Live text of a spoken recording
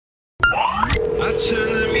I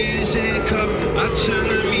turn the music up. I turn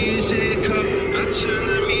the music up. I turn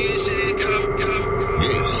the music up.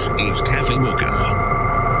 This is Cafe Mocha,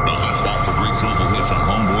 the hotspot for great soulful hits on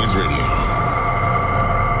Homeboys Radio.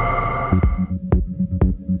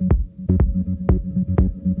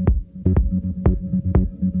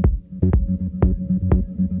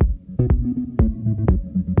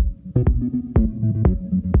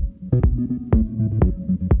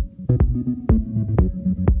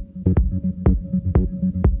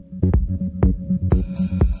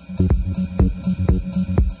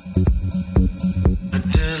 I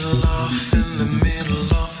did love.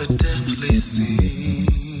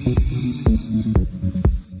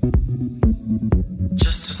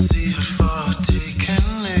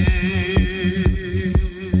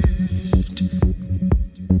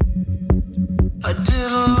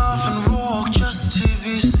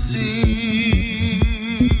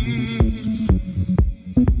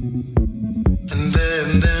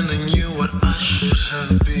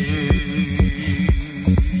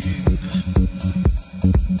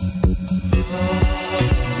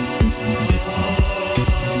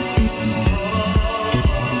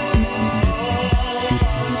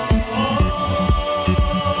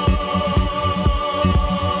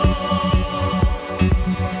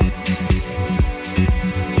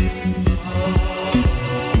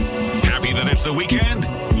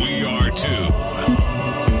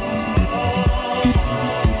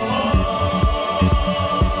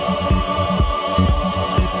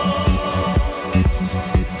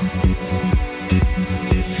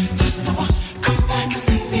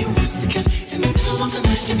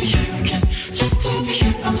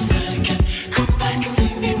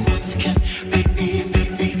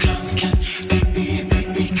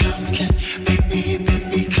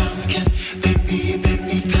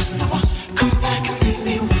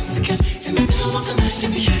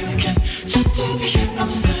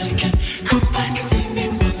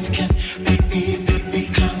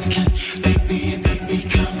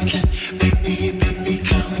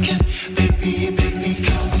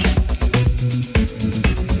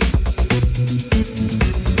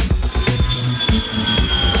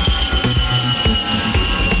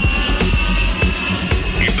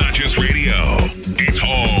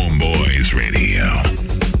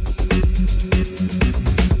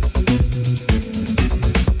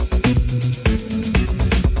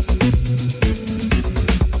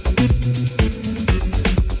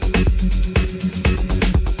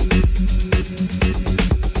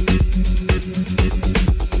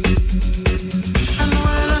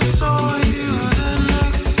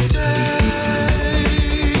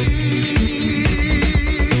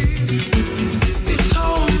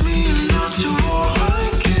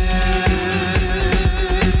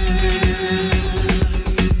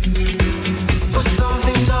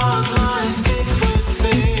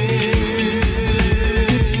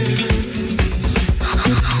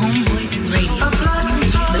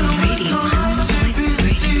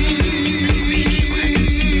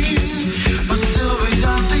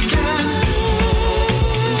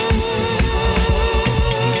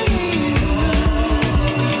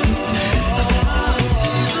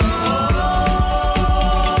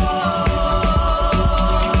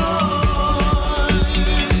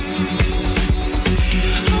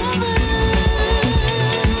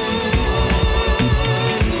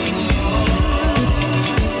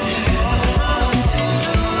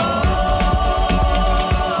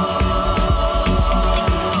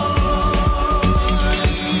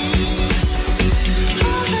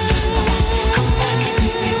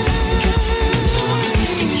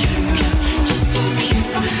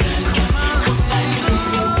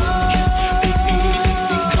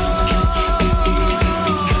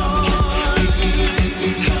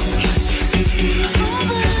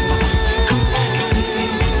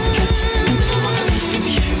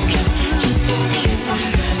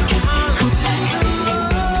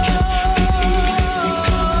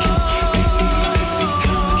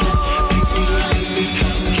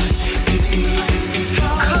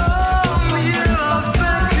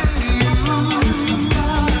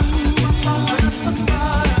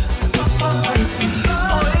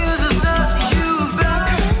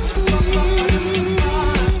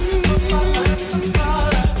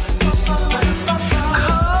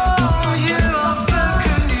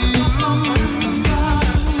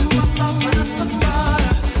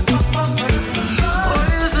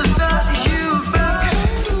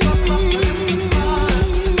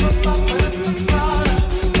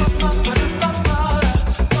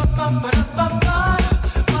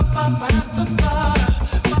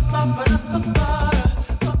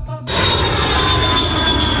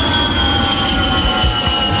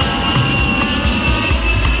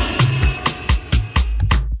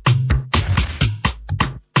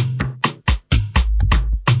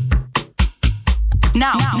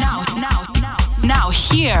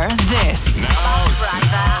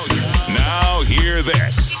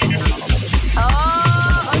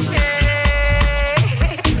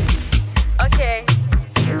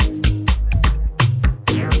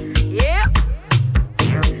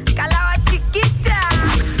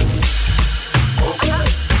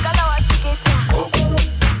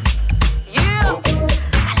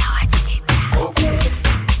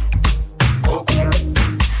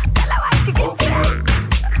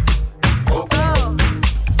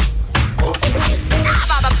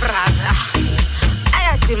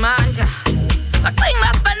 manja. I clean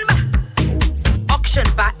my fun ba. Auction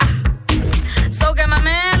ba. So get my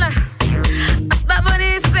man. I stop what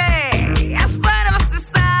he say. I spot of a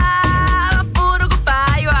sister. I food go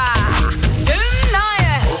buy you. You know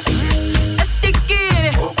yeah. I stick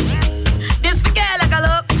it. This forget like I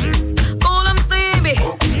love. All I'm baby.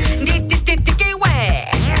 Dick way.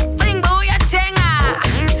 Ting boy ya tenga.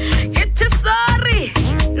 Hit to sorry.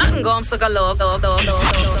 Nothing gone so go.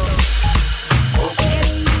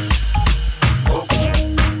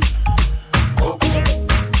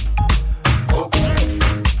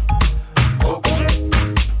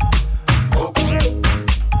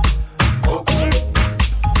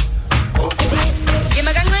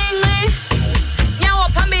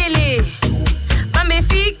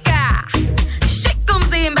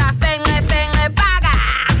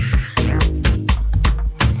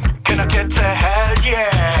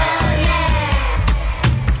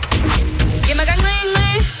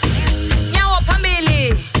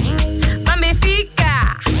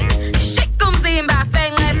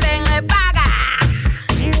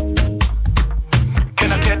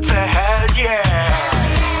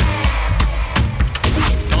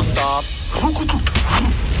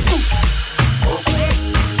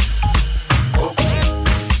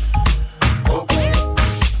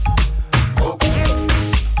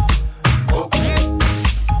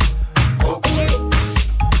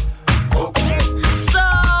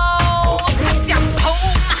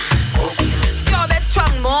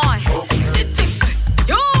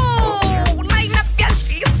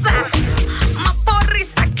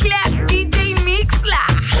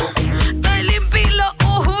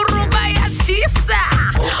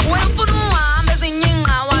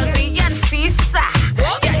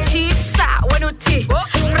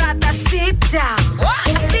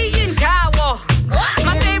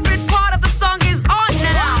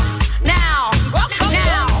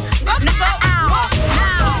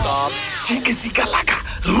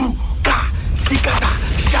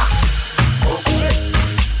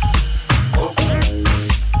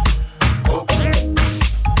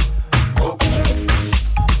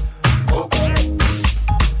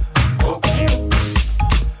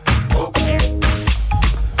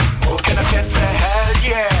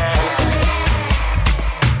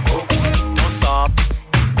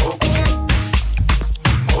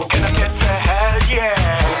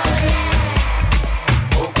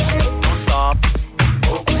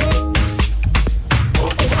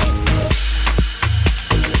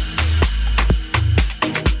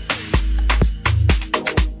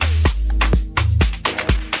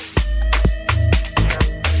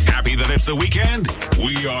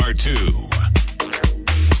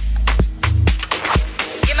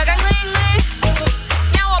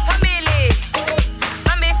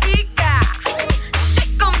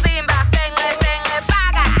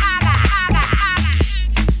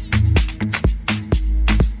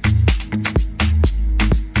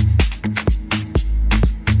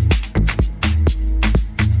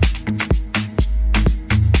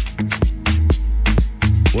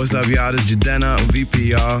 What's up, y'all? This is Jadena, VP,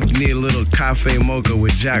 y'all. Need a little cafe mocha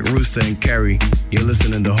with Jack Rooster and Kerry. You're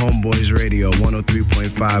listening to Homeboys Radio, 103.5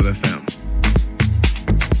 FM.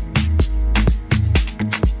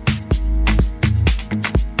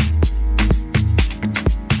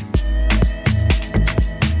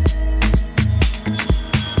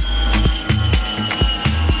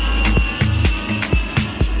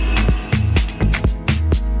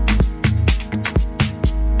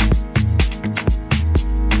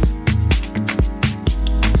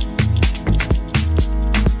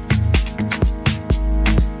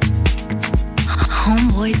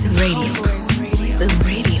 Homeboys Radio.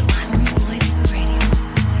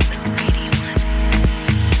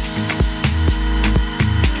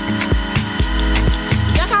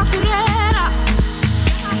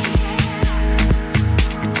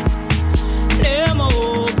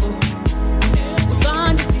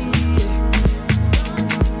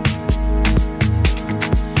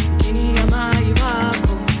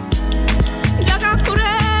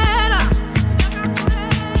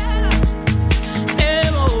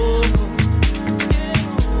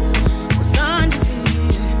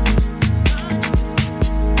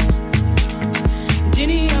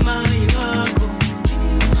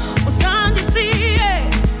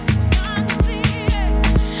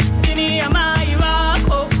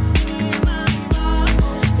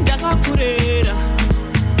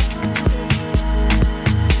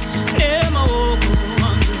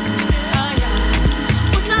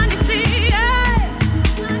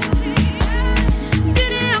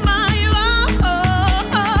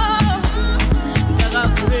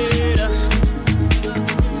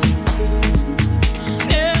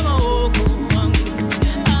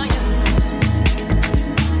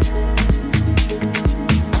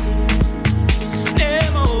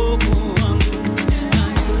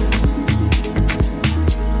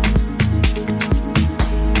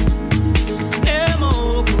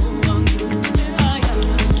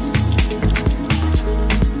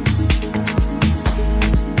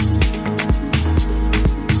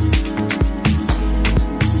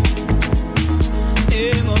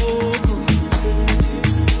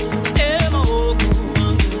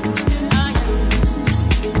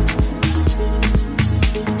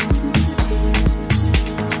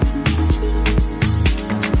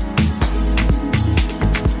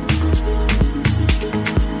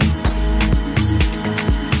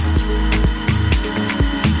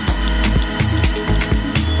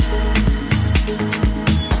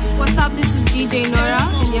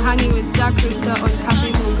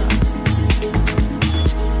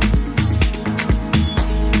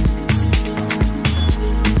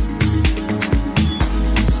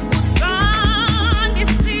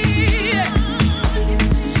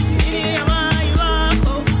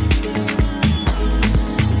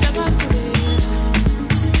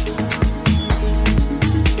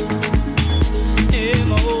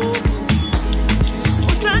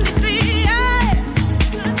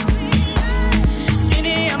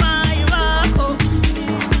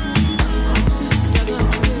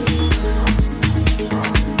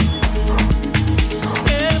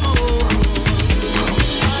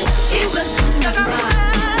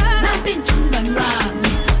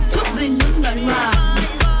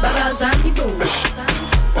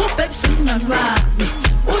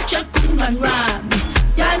 umngani wami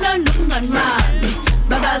yana nomngani wami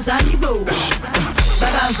babazani bo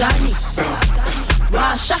babazani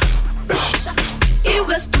washa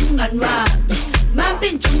iwest umngani wami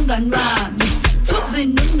mampintsha umngani wami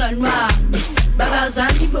thukzini umngani wami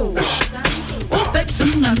babazani bo ubebs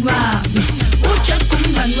umngani wami ujack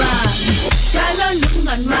umngani wami yana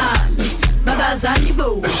nomngani wami babazani bo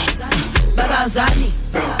babazani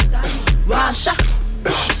washa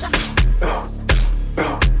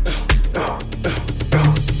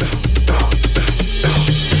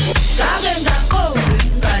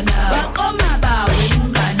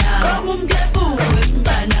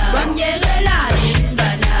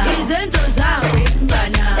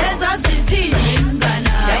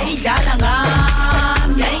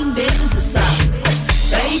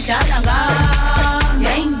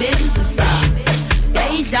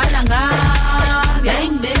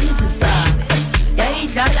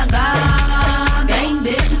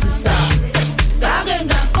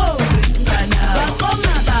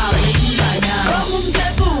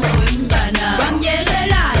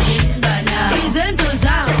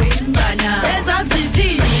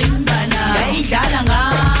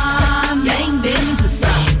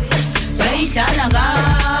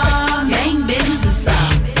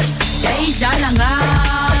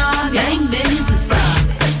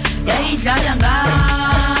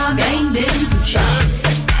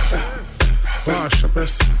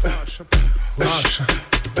Washa.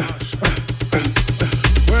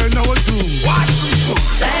 Well, now what do? Washa.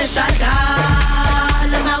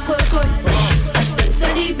 Sesatala makoko.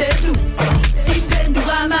 Aspensani bedu. Si pendu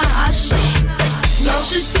gama hash.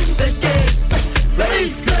 Noche supete.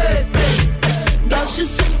 Feliz que. Noche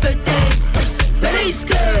supete. Feliz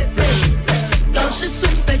que. Noche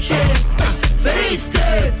supete. Feliz que.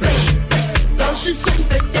 Noche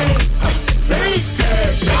supete. Feliz que.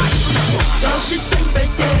 Noche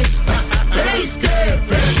supete. Feliz que.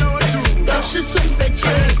 Noche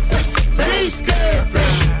supete. Feliz que.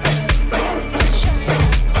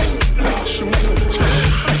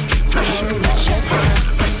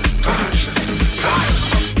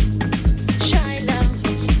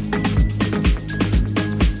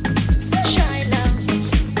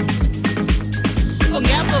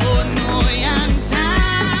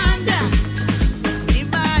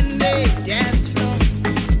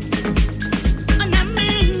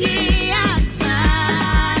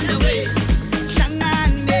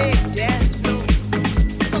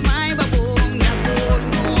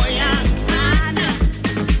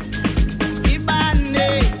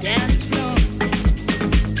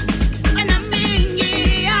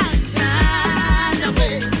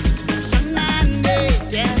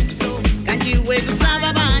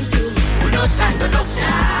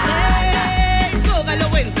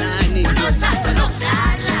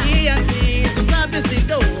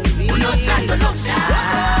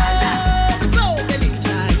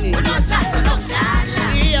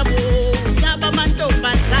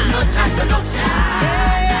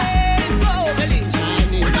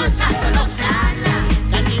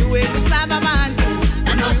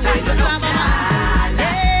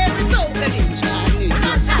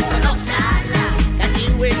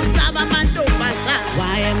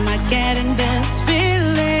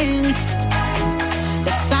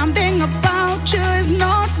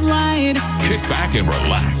 Back and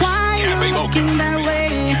relax. Cafe Mocha.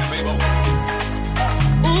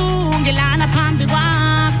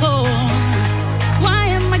 Why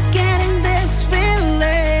am I getting this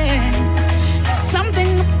feeling?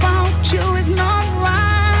 Something about you is not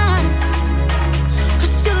right.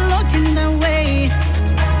 'Cause you're looking that way.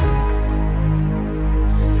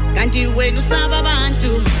 Kanti wena usaba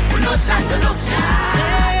abantu unothando lokudlala.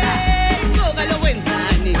 Hey, soka lo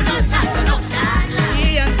wenzani unothando lokudlala.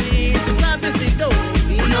 Shiyanzi usabe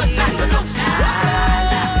sintombi unothando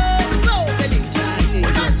lokudlala. Soka linjani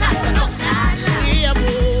unothando lokudlala. Shiyabu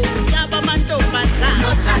usaba amantombazana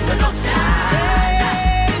unothando lokudlala.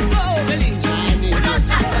 Hey, soka linjani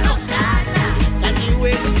unothando lokudlala. Kanti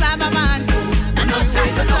wena usaba abantu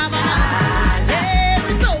unothando lokudlala. Hey,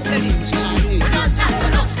 soka linjani unothando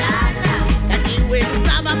lokudlala. Kanti wena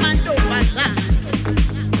usaba amantombazana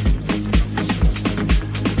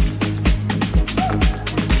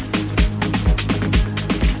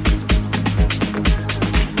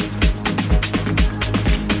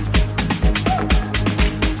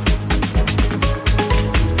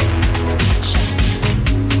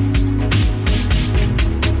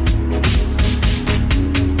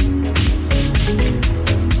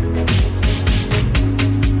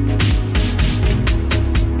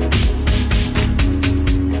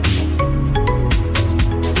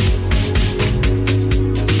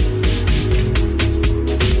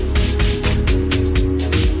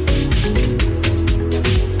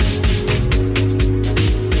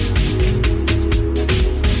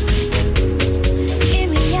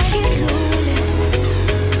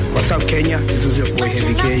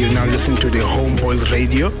Homeboys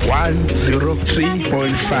Radio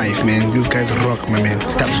 103.5, man. These guys rock, my man.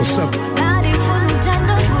 That's what's up.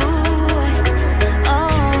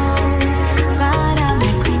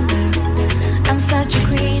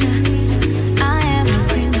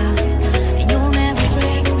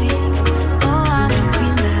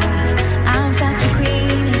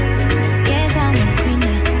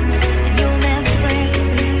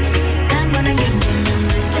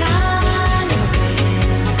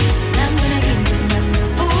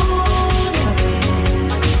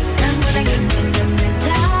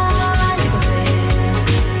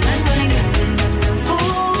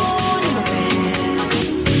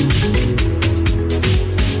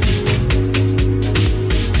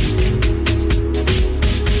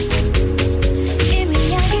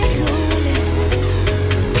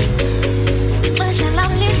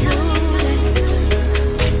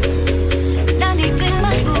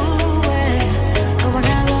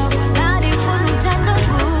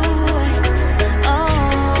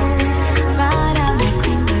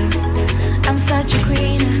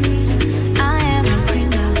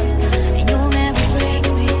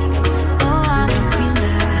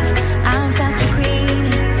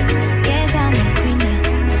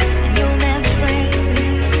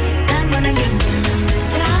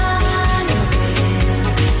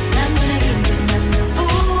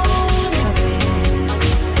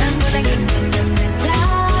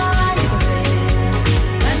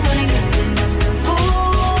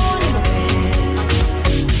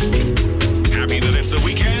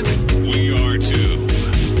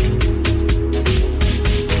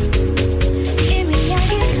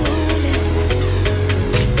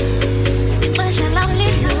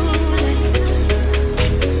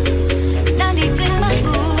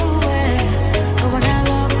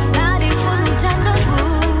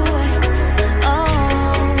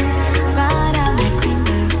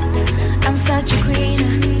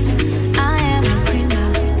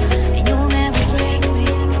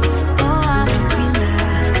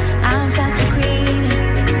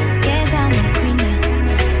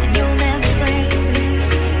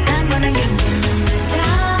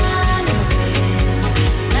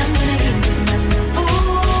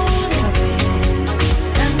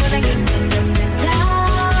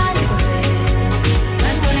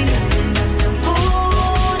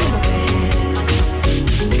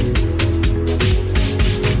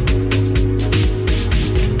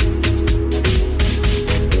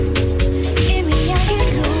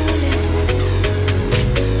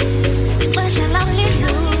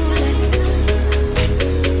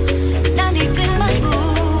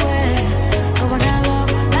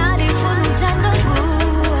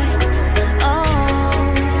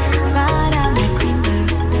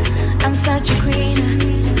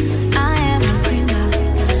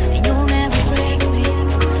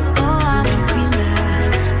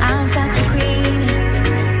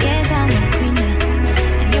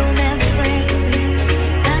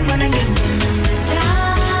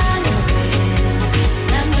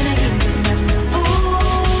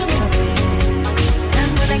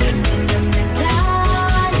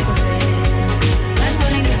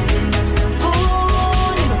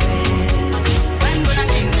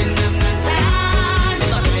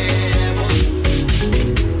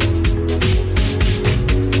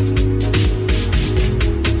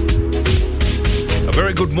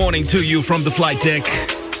 Good morning to you from the flight deck.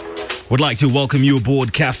 Would like to welcome you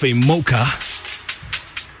aboard Cafe Mocha.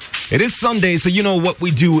 It is Sunday, so you know what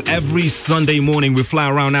we do every Sunday morning. We fly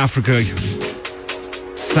around Africa,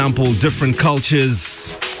 sample different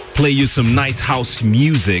cultures, play you some nice house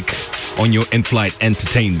music on your in-flight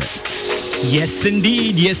entertainment. Yes,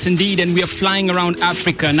 indeed. Yes, indeed. And we are flying around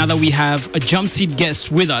Africa now that we have a jump seat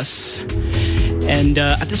guest with us. And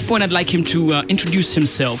at this point, I'd like him to introduce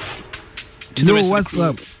himself. Yo, what's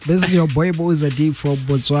up? This is your boy Zadi from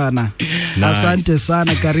Botswana. Nice. Asante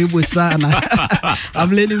sana, karibu sana.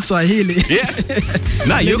 I'm learning Swahili. Yeah.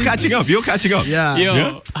 Nah, you're catching up. Yeah.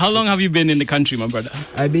 Yo, how long have you been in the country, my brother?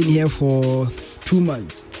 I've been here for 2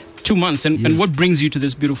 months. 2 months. And what brings you to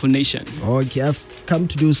this beautiful nation? Okay, I've come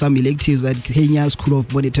to do some electives at Kenya School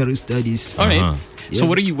of Monetary Studies. All right. Yes. So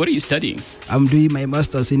what are you studying? I'm doing my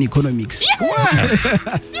master's in economics.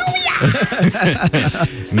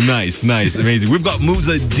 Nice, amazing. We've got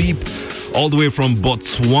Musa Deep all the way from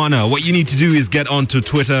Botswana. What you need to do is get onto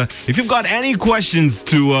Twitter. If you've got any questions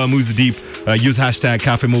to Musa Deep, use hashtag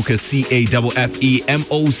CafeMocha,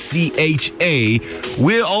 CAFEMOCHA.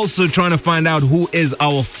 We're also trying to find out who is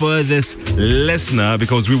our furthest listener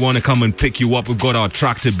because we want to come and pick you up. We've got our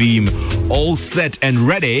tractor beam all set and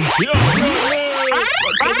ready.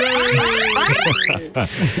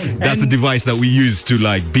 That's the device that we use to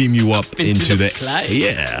like beam you up into the flight.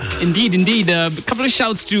 Yeah. Indeed. A couple of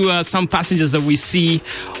shouts to some passengers that we see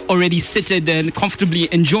already seated and comfortably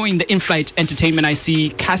enjoying the in-flight entertainment. I see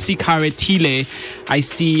Cassie Karetile. I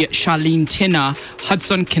see Charlene Tina,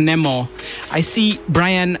 Hudson Kenemo. I see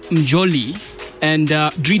Brian Mjoli. And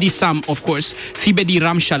Dridi Sam, of course, Thibedi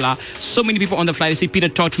Ramshala. So many people on the flight. I see Peter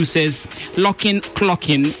Todd who says, lock in, clock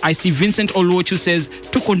in. I see Vincent Oluoch who says,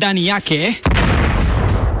 tuko ndani yake.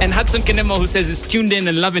 And Hudson Kenemo who says, is tuned in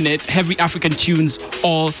and loving it. Heavy African tunes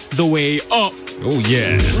all the way up. Oh,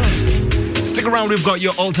 yeah. Stick around. We've got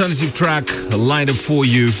your alternative track lined up for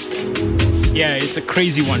you. Yeah, it's a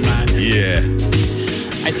crazy one, man. Yeah.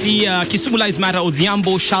 I see Kisumu Lives Matter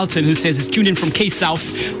Odhiambo Shalton who says it's tuned in from K-South.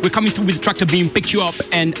 We're coming through with the tractor beam, picked you up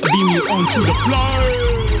and beam you onto the floor.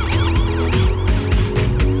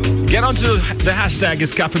 Get onto the hashtag.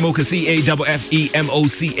 It's Cafe Mocha,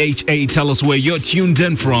 CAFFEMOCHA. Tell us where you're tuned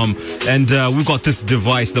in from. And we've got this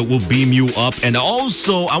device that will beam you up. And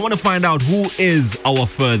also, I want to find out who is our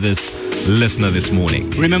furthest listener this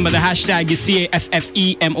morning. Remember, the hashtag is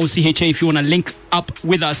CAFFEMOCHA if you want to link up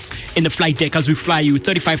with us in the flight deck as we fly you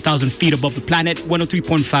 35,000 feet above the planet.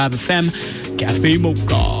 103.5 FM, Cafe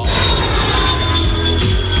Mocha.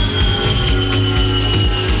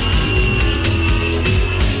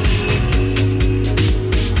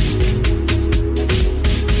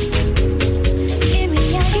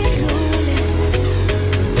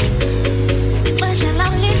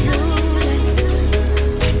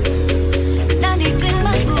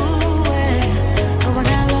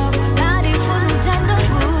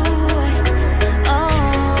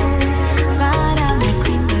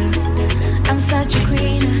 Such a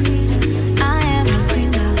queen.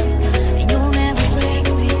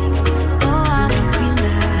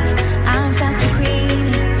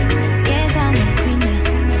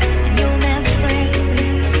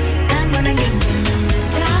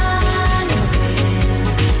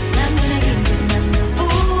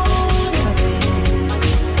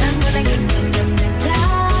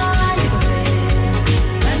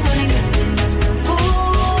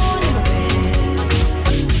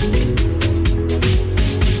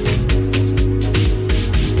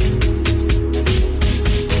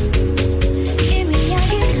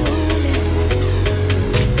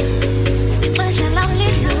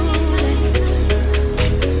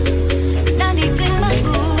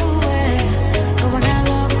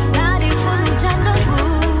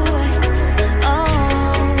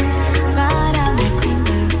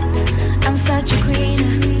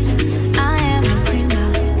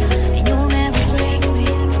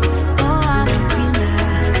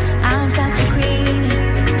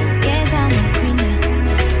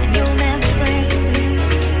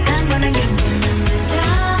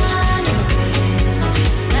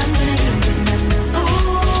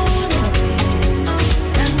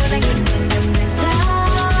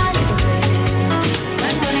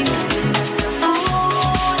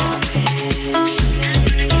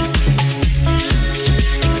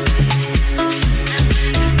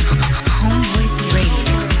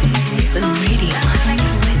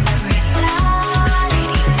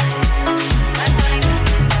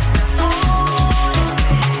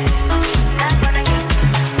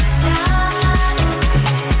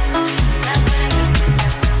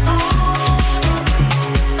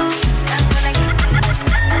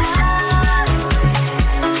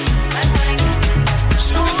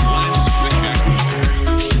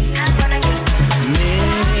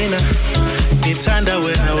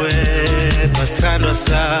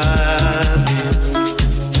 wasabi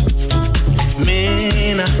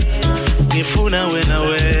mina ngifuna wena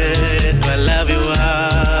wedwa love you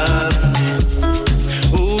happy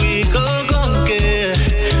uiko konke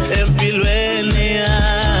empilweni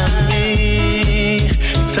yami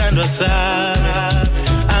sithandwa sami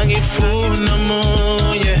angifuna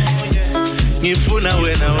moye ngifuna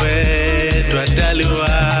wena wedwa dali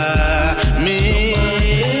wami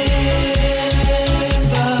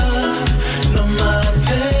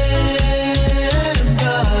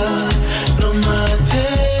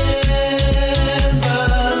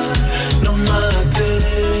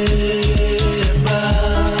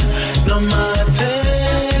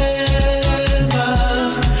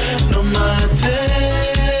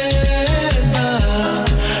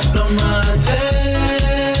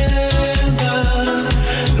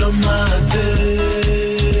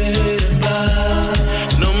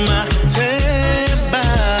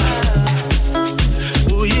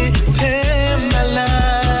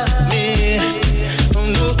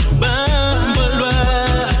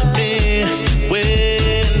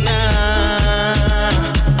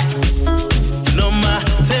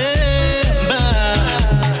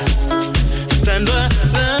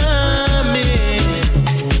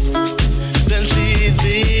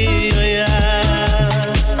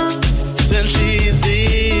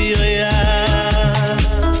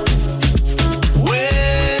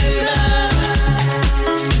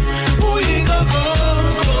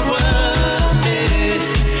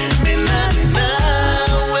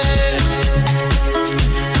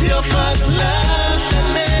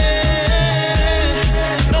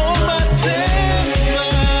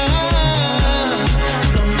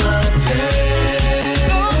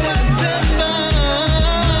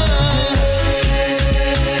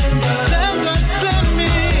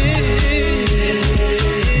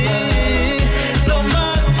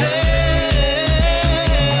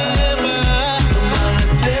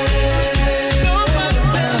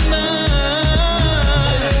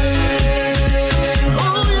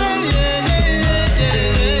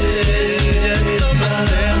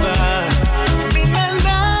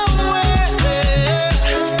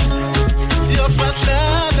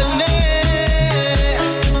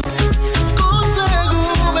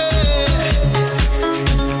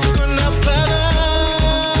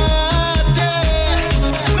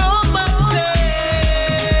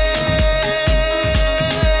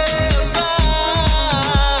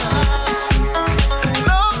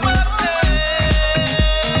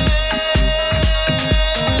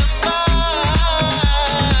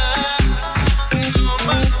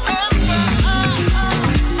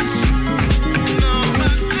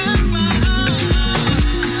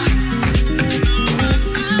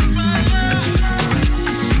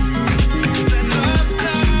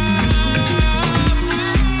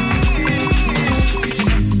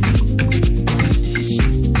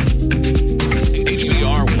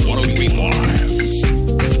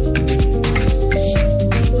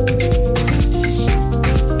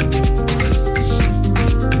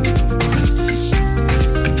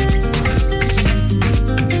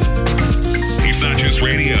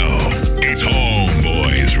Homeboys Radio. It's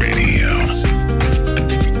Homeboys Radio.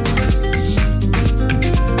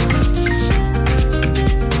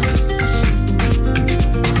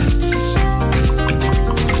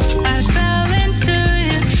 I fell into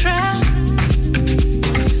your trap.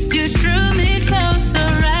 You drew me closer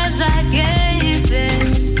as I gave in.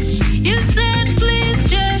 You said, please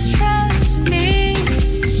just trust me.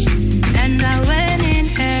 And I went in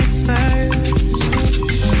head first.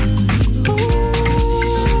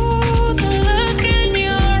 Ooh.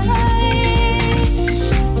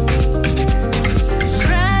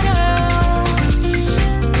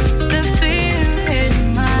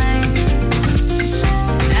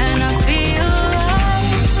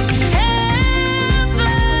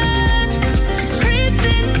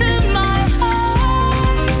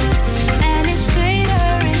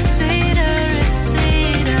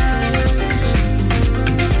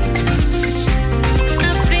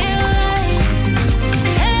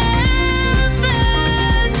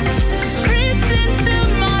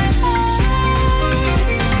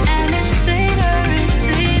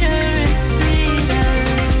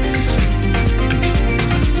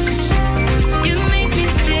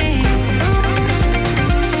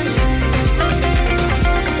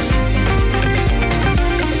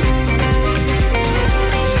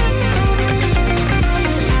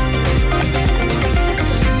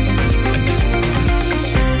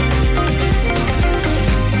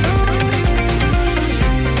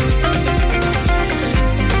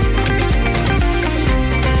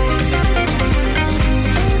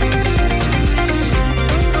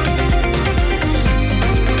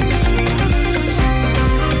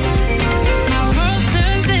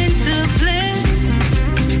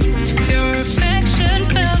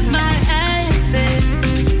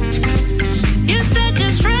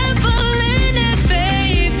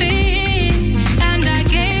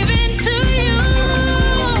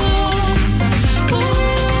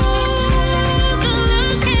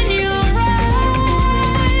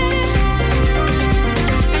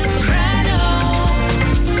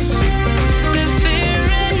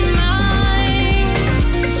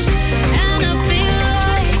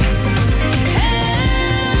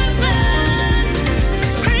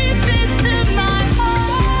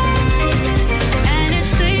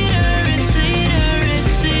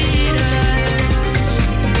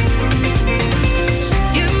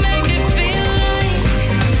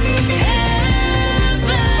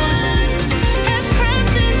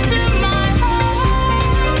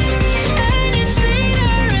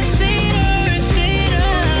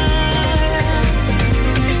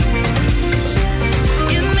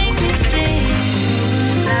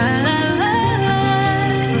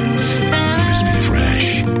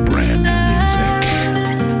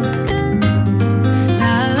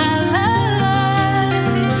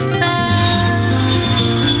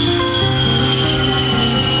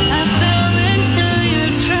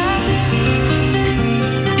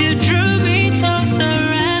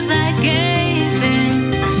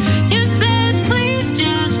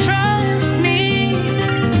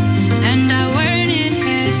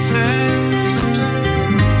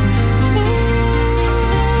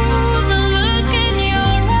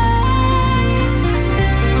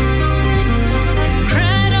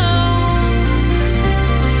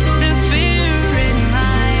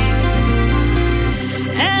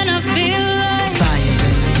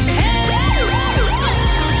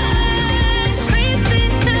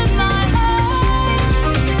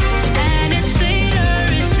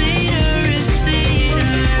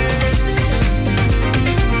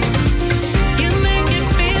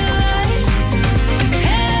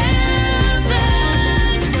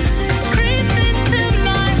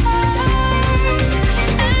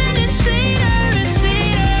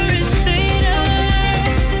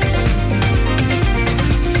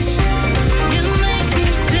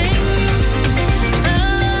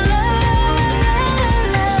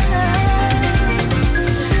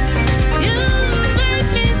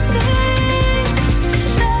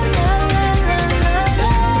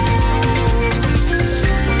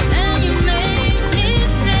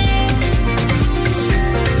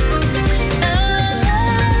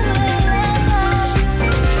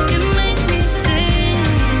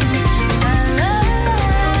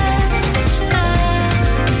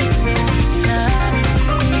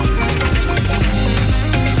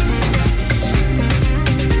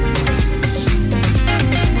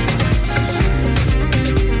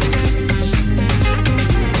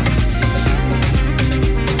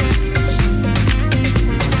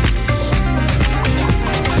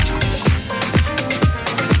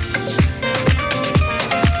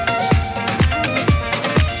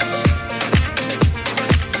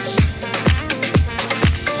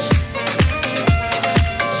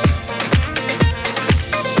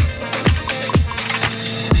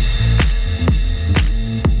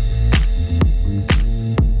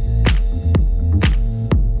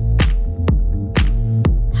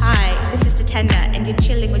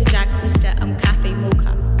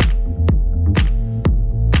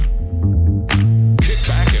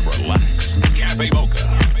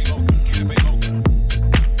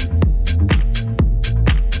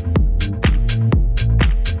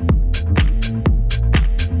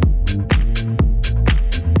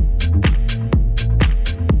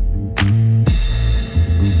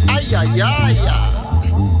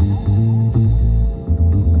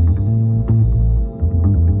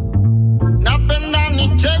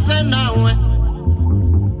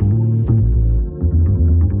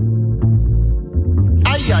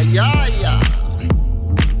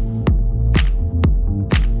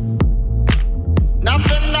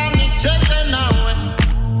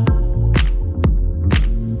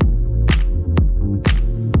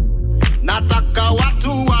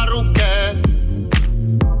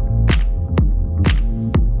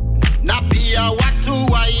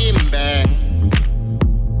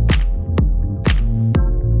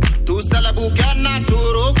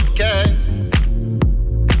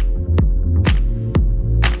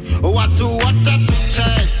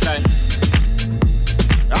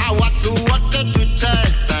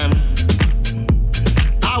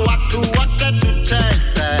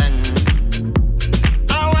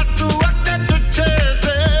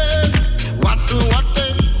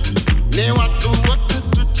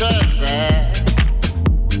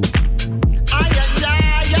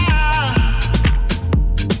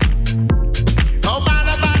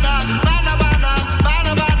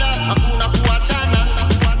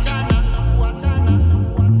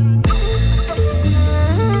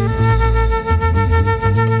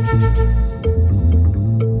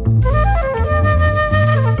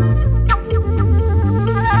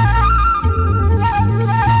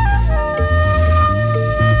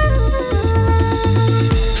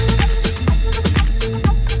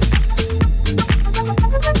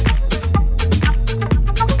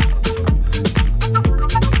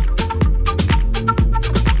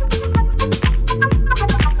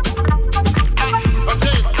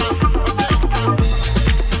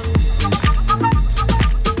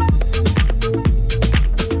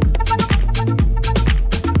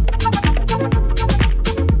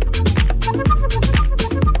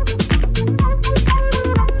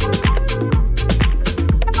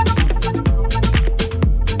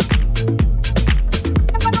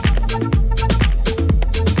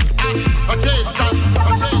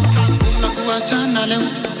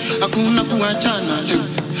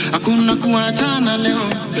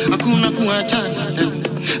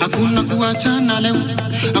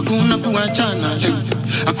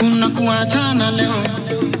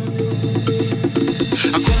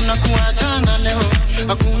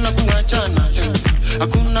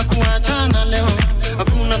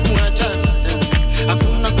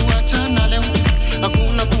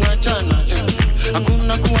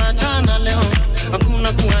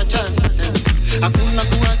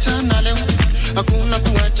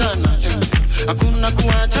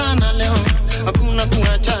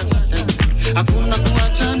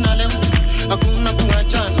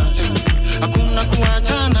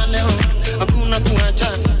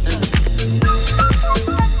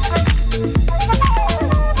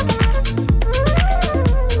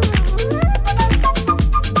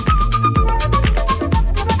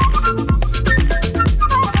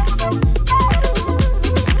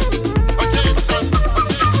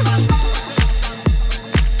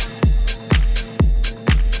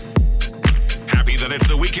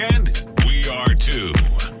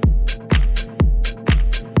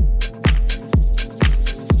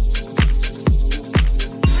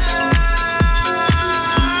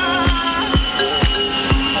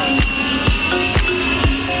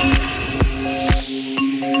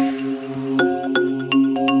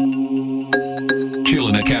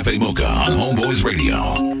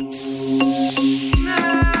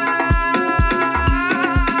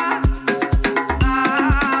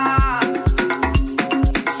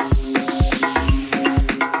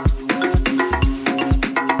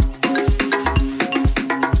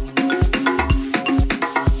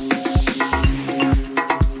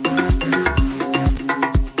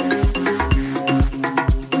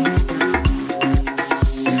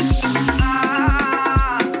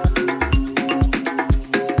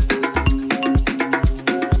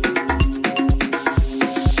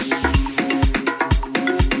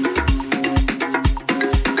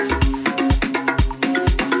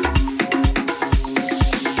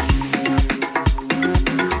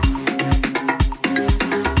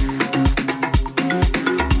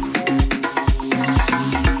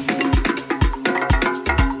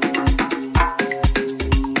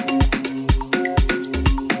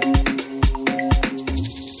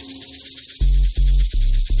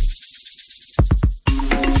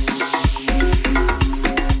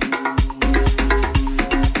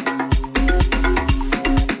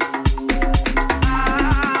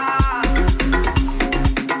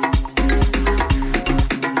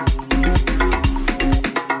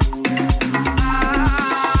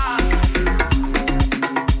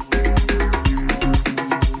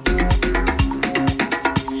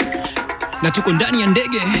 na tuko ndani ya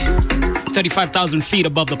ndege 35,000 feet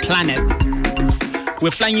above the planet.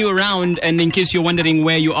 We're flying you around, and in case you're wondering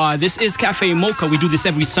where you are, this is Cafe Mocha. We do this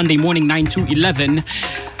every Sunday morning, 9 to 11.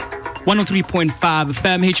 103.5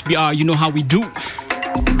 FM HBR, you know how we do.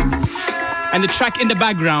 And the track in the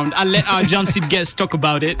background, I'll let our Johnson guest talk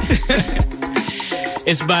about it.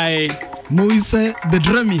 It's by Moise the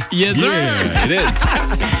drummist. Yes, sir. Yeah, it is.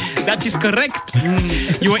 That is correct.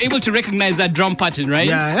 You were able to recognize that drum pattern, right?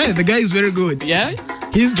 Yeah, hey, the guy is very good. Yeah?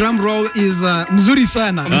 His drum roll is Mzuri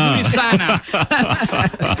Sana. Mzuri Sana.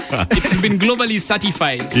 It's been globally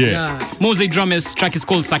certified. Yeah. Mose Drummers track is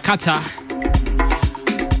called Sakata.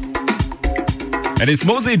 And it's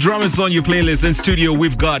Mose Drummers on your playlist. In studio,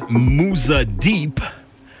 we've got Musa Deep.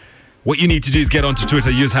 What you need to do is get onto Twitter,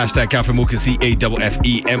 use hashtag Cafe Mocha,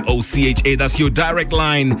 CAFFEMOCHA. That's your direct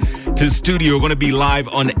line to the studio. We're going to be live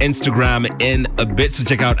on Instagram in a bit, so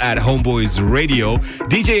check out at Homeboys Radio.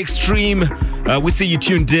 DJ Extreme, we see you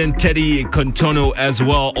tuned in. Teddy Contono as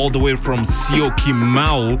well, all the way from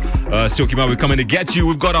Syokimau. Syokimau, we're coming to get you.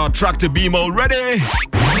 We've got our tractor beam already.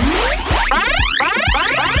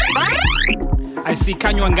 I see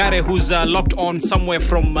Kanyo Angare, who's locked on somewhere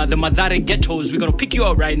from the Madare ghettos. We're going to pick you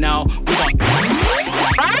up right now.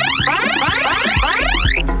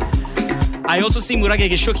 I also see Murage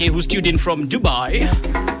Geshoke, who's tuned in from Dubai.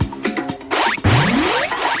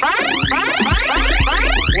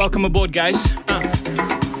 Welcome aboard, guys.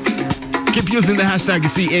 Keep using the hashtag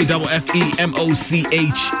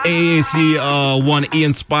CAFFEMOCHA. See one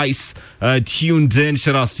Ian Spice tuned in.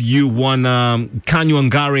 Shout outs to you. One Kanyo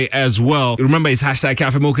Angare as well. Remember, it's hashtag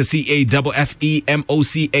Cafe Mocha,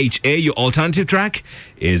 CAFFEMOCHA. Your alternative track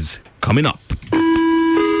is coming up.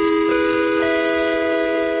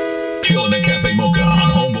 Killing the Cafe Mocha on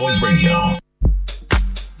Homeboys Radio.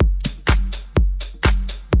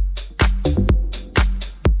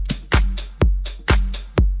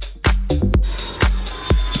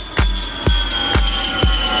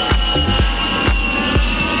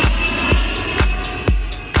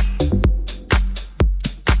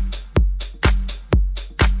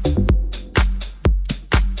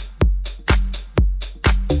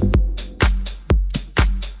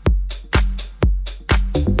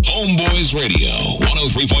 Homeboys Radio,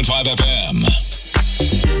 103.5 FM.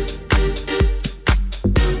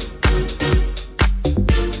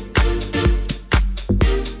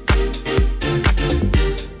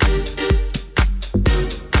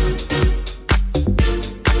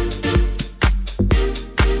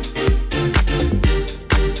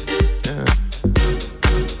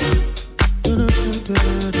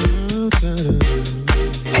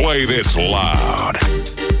 Play this loud.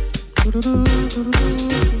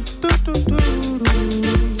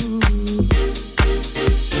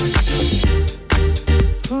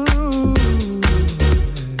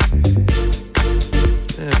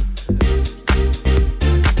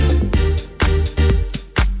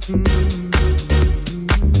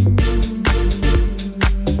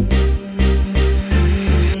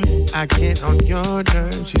 I get on your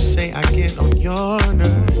nerves. You say I get on your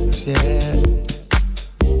nerves, yeah.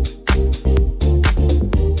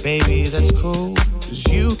 Baby, that's cool, 'cause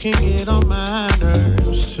you can get on my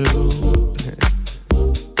nerves too.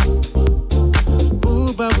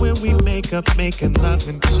 Ooh, but when we make up, making love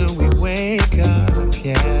until we wake up,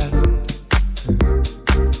 yeah.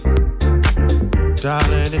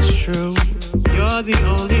 Darling, it's true, you're the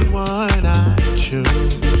only one I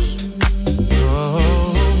choose.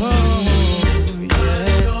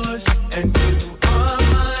 And you are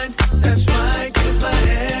mine, that's why I give my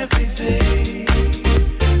everything.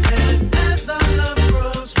 And as our love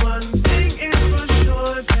grows, one thing is for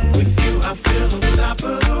sure, that with you I feel on top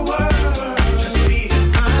of the world. Just me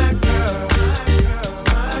and my girl,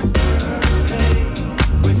 my girl, hey.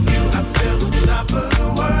 With you I feel on top of the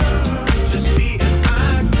world. Just me and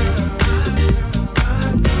my girl, my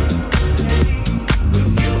girl, hey.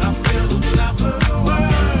 With you I feel on top of the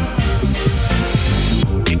world.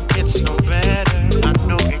 It's so bad.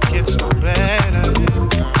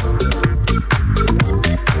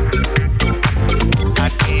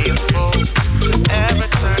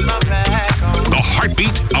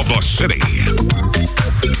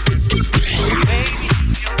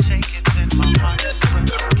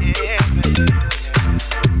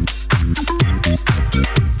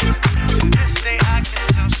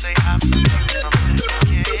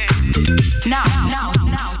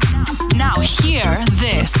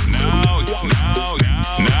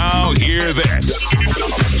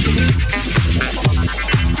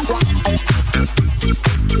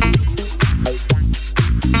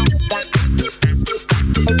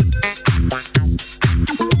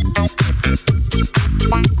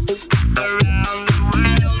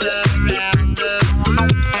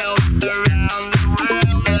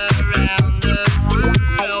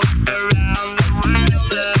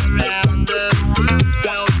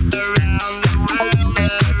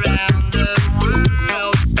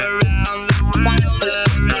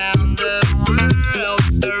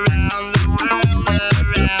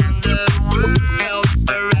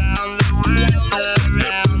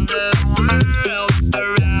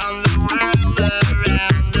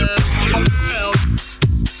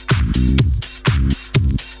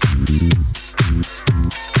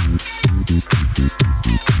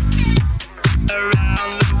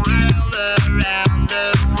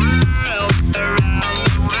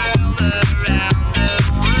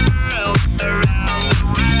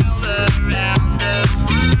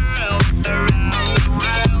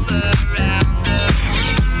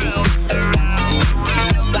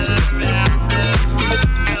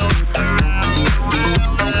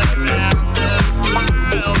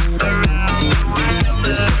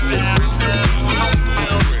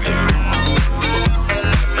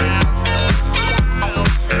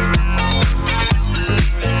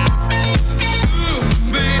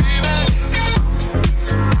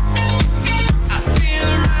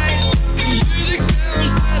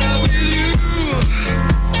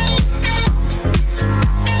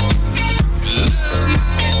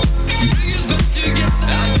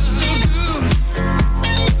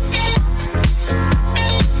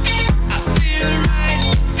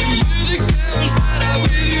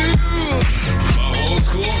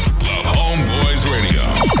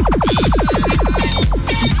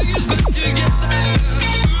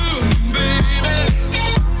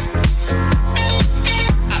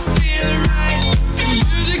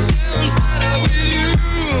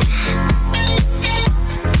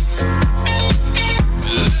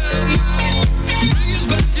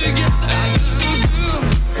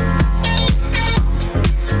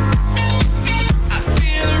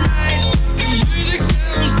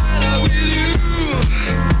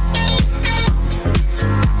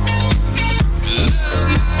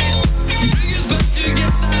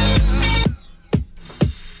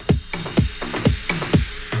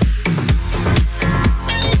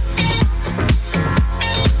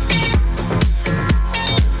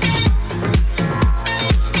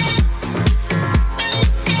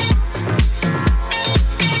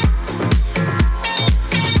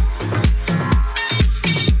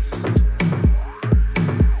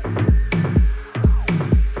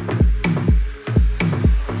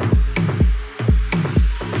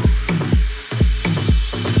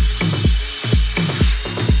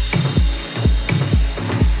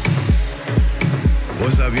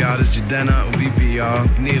 What's up, y'all? This is Jadena, VP, y'all.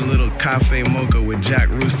 You need a little cafe mocha with Jack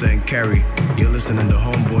Rooster and Kerry. You're listening to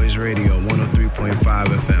Homeboys Radio, 103.5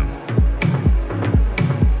 FM.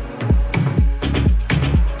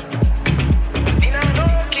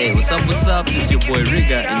 Hey, what's up? This is your boy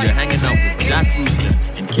Riga, and you're hanging out with Jack Rooster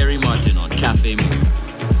and Kerry Martin on Cafe Mocha.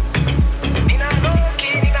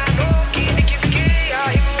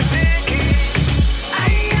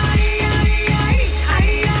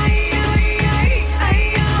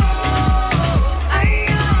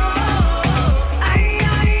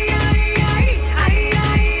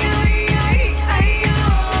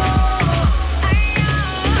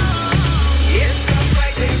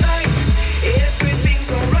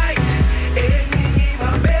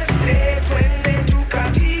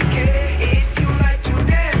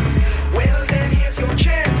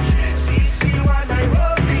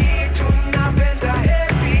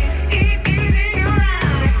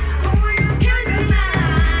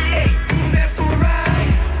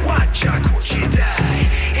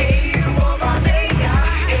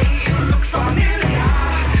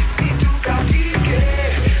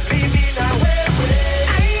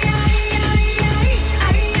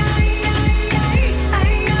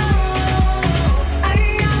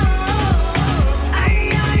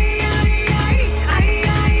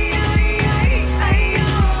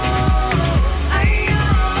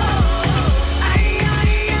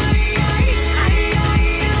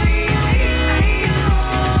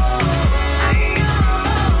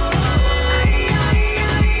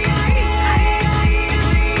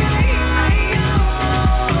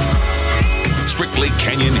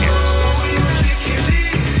 Kenyan hits.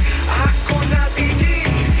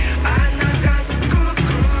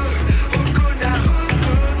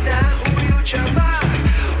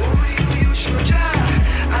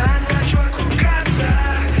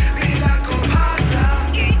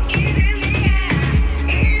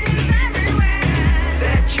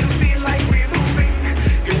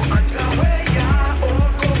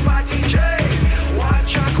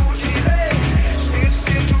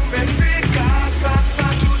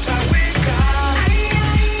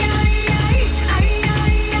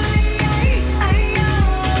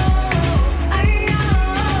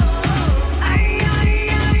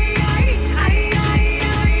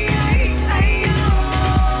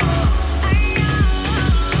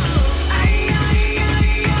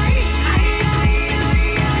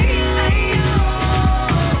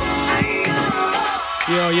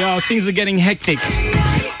 Things are getting hectic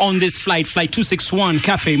on this flight 261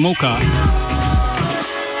 Cafe Mocha.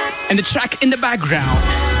 And the track in the background,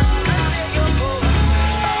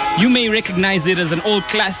 you may recognize it as an old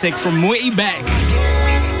classic from way back.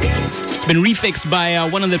 It's been refixed by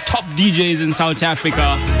one of the top DJs in South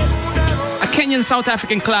Africa. A Kenyan-South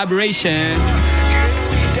African collaboration.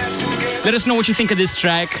 Let us know what you think of this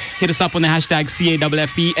track. Hit us up on the hashtag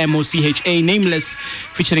CAFFEMOCHA, Nameless,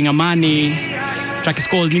 featuring Amani. Track is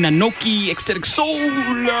called Nina Noki, Ecstatic Soul.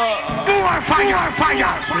 More fire,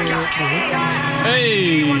 fire, fire.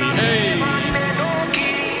 Hey.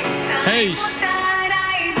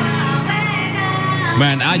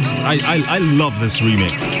 Man, I love this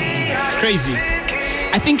remix. It's crazy.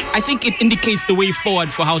 I think it indicates the way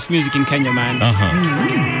forward for house music in Kenya, man.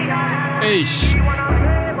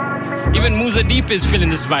 Even Musa Deep is feeling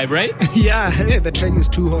this vibe, right? Yeah, the track is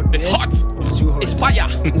too hot. It's hot. It's too hot. It's fire.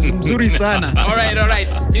 It's mzuri sana. All right.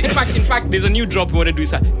 In fact, there's a new drop we want to do.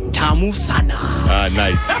 Tamu sana.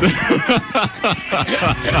 Nice.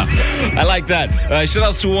 I like that. Shout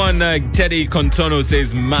out to one Teddy Contono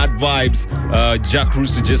says, mad vibes. Jack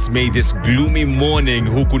Rooster just made this gloomy morning.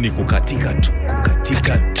 Huku ni kukatika tu.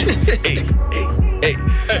 Hey.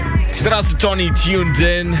 Shout out to Tony tuned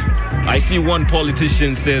in. I see one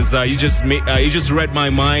politician says you just read my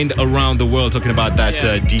mind around the world, talking about that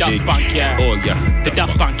DJ Daft Punk, yeah. Oh yeah, the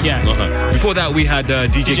Daft Punk, yeah. Before that we had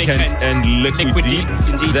DJ Kent and Liquid Deep.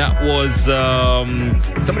 That was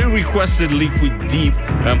somebody requested Liquid Deep.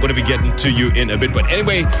 I'm going to be getting to you in a bit, but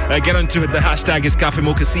anyway, get onto it. The hashtag is Cafe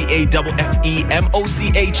Mocha, CAFFEMOCHA,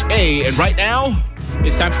 and right now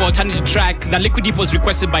it's time for alternative track. That Liquid Deep was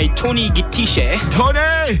requested by Tony Gitishe. Tony!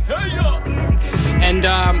 Hey, yo. And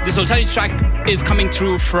this alternative track is coming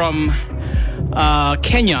through from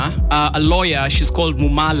Kenya, a lawyer. She's called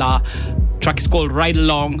Mumala. Track is called Ride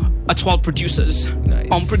Along. At 12 producers. Nice.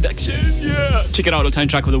 On production. Yeah. Check it out.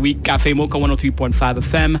 Alternative track of the week. Cafe Mocha 103.5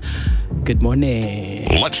 FM. Good morning.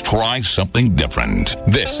 Let's try something different.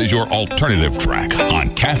 This is your alternative track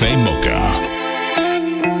on Cafe Mocha.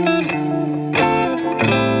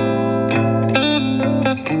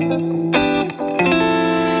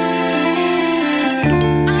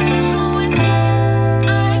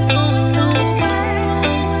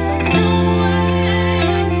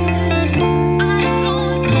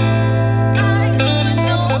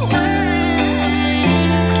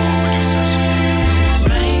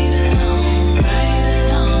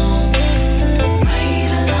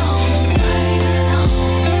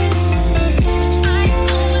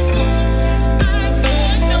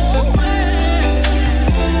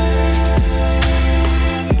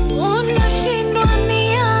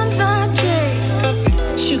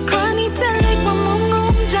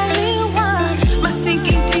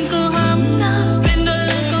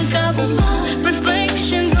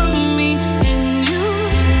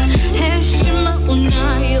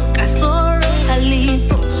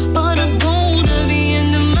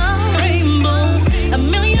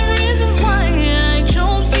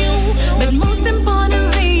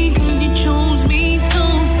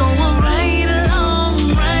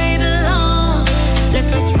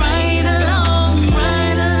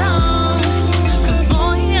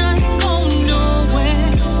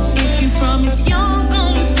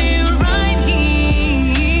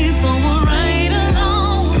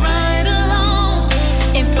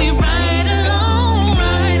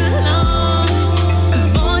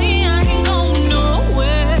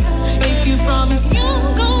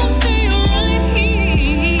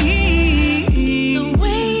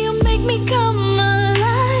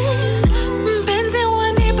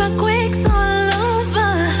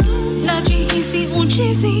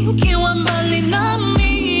 cheesy, ukiwa mbali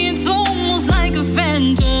nami, it's almost like a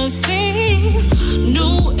fantasy.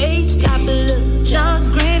 New age type of love,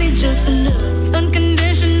 just granted, just enough,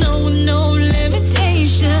 unconditional with no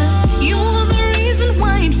limitation. You are the reason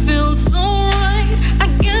why it feels so right. I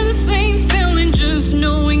get the same feeling just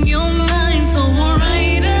knowing you're mine. So we'll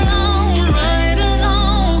ride along,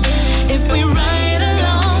 if we ride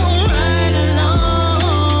along,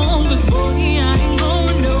 'cause boy, I ain't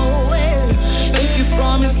going nowhere if you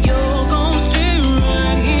promise you're gonna stay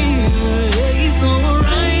right here. So we'll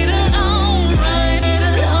ride along,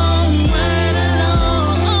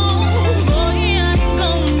 boy, I ain't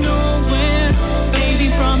going nowhere. Baby,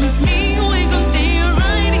 promise me we gon' stay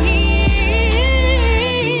right here.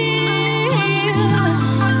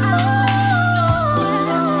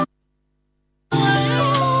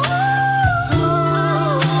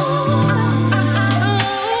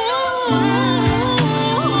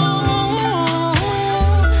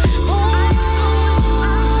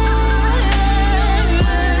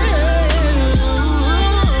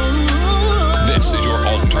 This is your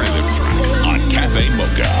alternative track on Cafe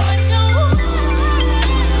Mocha.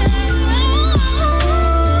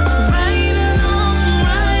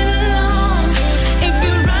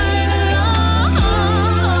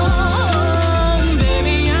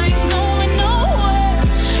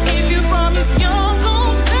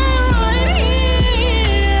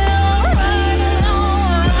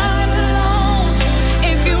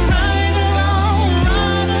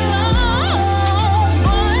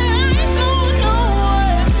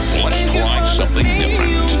 Let's try something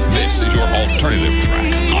different. This is your alternative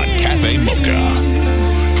track on Cafe Mocha.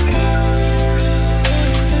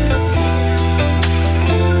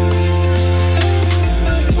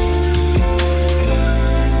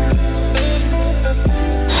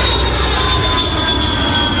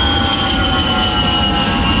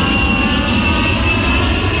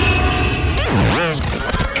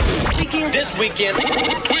 This weekend,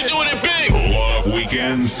 we're doing it big. Love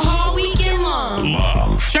weekends. All weekend long.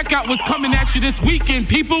 Love. Check out what's coming at you this weekend,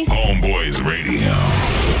 people. Homeboys Radio.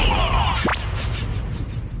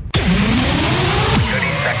 30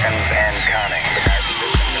 seconds and counting.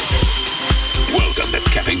 Welcome to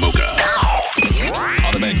Cafe Mocha.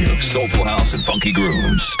 On the menu, soulful house and funky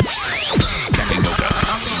grooves. Cafe Mocha.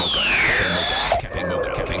 Cafe Mocha. Cafe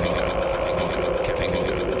Mocha. Cafe Mocha. Cafe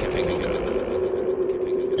Mocha. Cafe Mocha.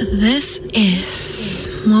 This is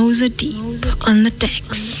Moza Deep on the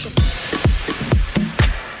decks.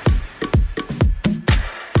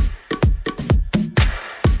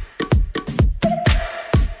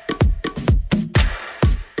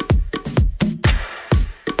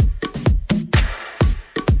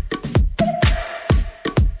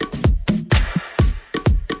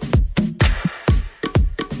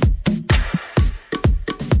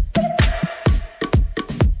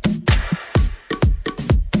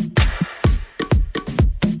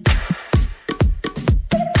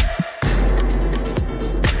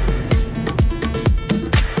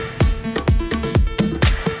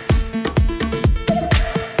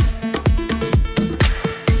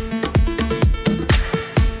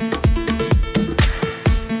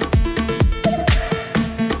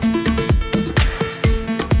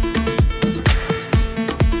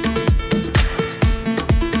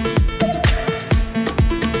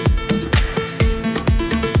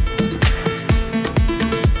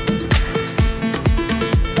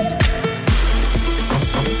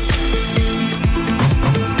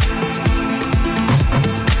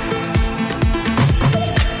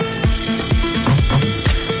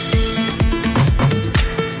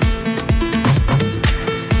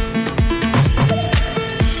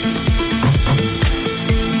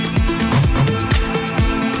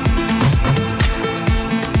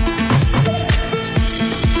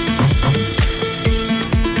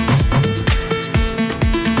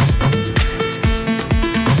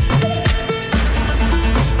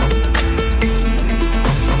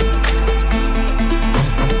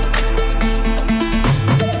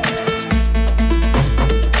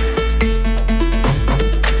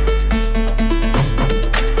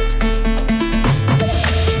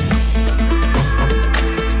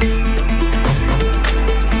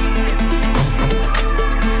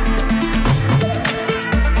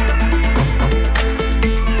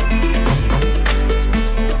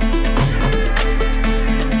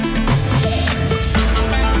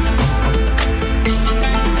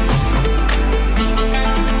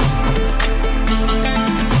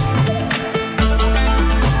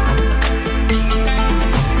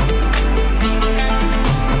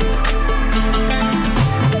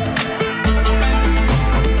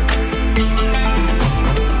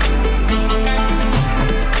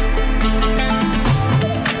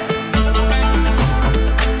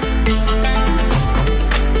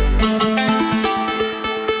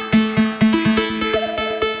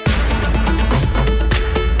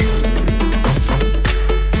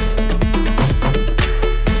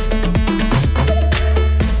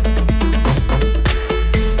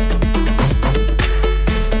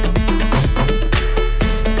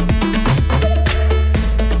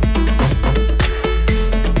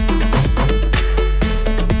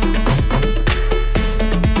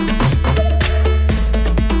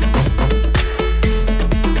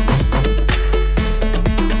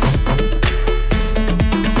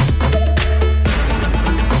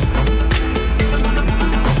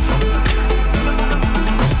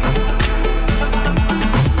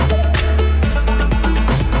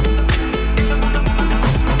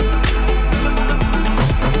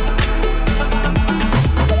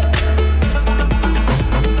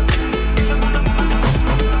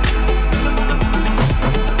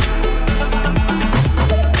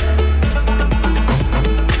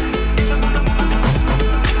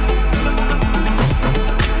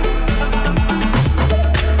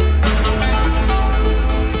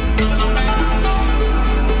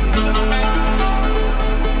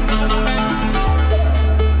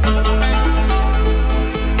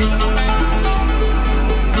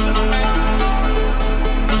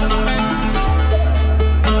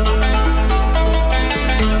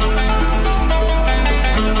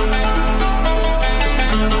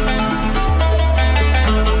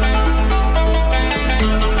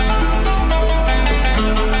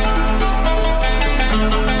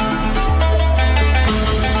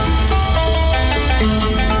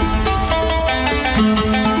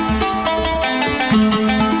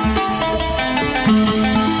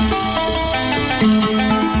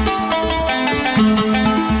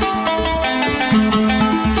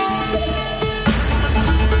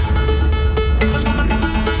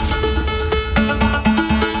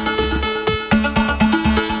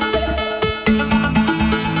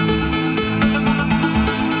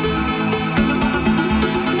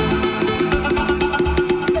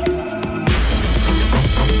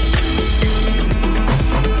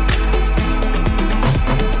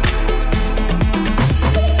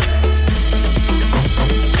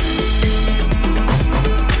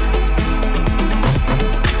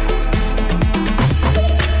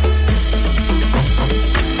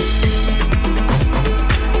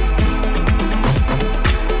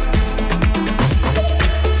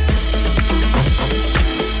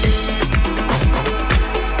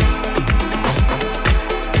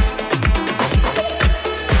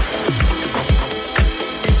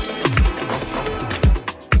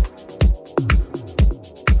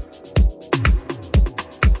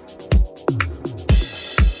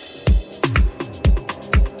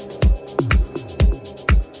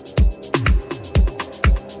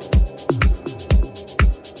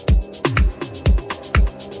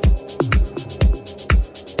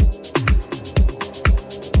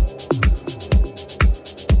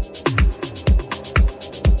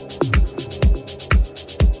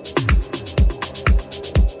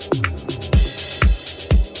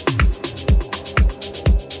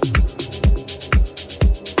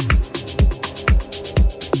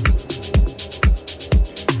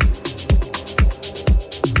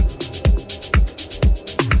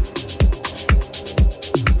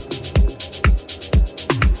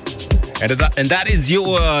 And that is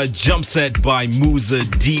your jump set by Musa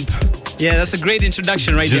Deep. Yeah, that's a great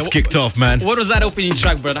introduction right there. Just kicked off, man. What was that opening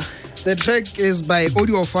track, brother? The track is by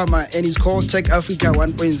Audio Farmer and it's called Tech Africa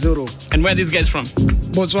 1.0. And where are these guys from?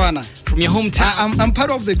 Botswana. From your hometown? I'm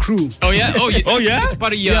part of the crew. Oh, yeah? Oh, yeah? It's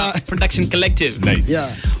part of your production collective. Nice.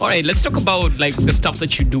 Yeah. All right, let's talk about like the stuff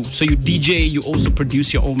that you do. So you DJ, you also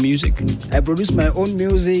produce your own music? I produce my own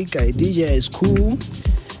music. I DJ at school.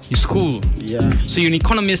 You school? Yeah. So you're an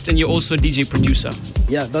economist and you're also a DJ producer?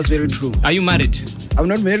 Yeah, that's very true. Are you married? I'm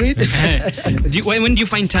not married. When do you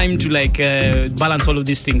find time to like balance all of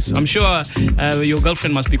these things? I'm sure your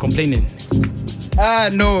girlfriend must be complaining.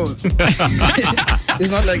 No. It's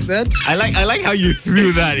not like that. I like how you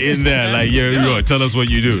threw that in there. Like, yo, tell us what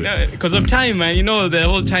you do. Because of time, man. You know the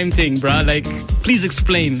whole time thing, bruh. Like, please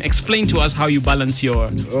explain to us how you balance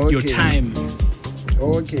your time.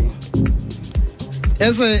 Okay.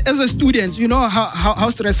 As a student, you know how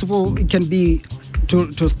stressful it can be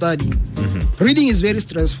to study. Mm-hmm. Reading is very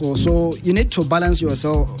stressful, so you need to balance your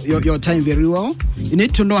time very well. You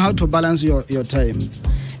need to know how to balance your time.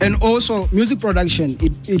 And also, music production,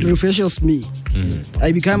 it refreshes me. Mm-hmm.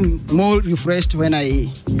 I become more refreshed when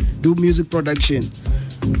I do music production.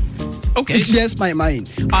 Okay. It clears my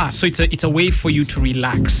mind. So it's a way for you to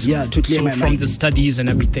relax. Yeah, to clear my mind. From the studies and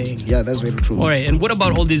everything. Yeah, that's very true. All right. And what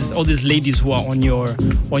about all these ladies who are on your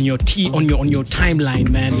timeline,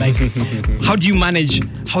 man? Like, how do you manage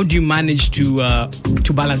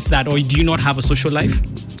to balance that, or do you not have a social life?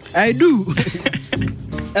 I do.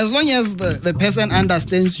 As long as the person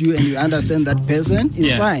understands you and you understand that person,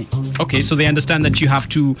 it's fine. Okay, so they understand that you have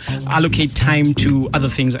to allocate time to other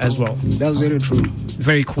things as well. That's very true.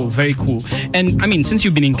 Very cool, very cool. And I mean, since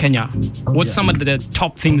you've been in Kenya, what's some of the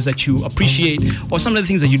top things that you appreciate or some of the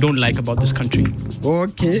things that you don't like about this country?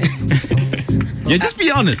 Okay. Yeah, just be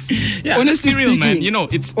honest. Yeah, honestly real, speaking, man. You know,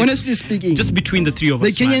 it's honestly speaking, just between the three of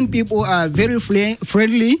us. The Kenyan people are very friendly.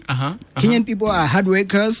 Kenyan people are hard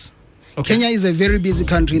workers. Okay. Kenya is a very busy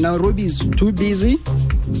country. Nairobi is too busy.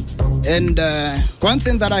 And one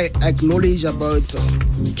thing that I acknowledge about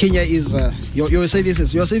Kenya is your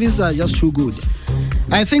services. Your services are just too good.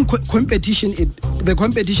 I think the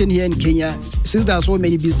competition here in Kenya, since there are so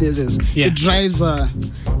many businesses, it drives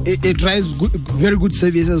very good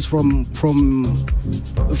services from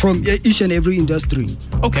each and every industry.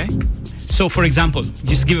 Okay. So, for example,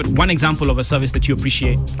 just give it one example of a service that you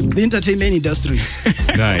appreciate. The entertainment industry.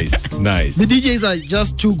 Nice. The DJs are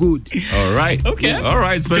just too good. All right. Okay. All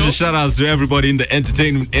right. Special shout outs to everybody in the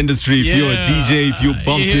entertainment industry. If you're a DJ, if you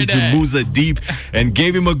bumped into Musa Deep and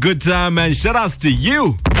gave him a good time, man, shout outs to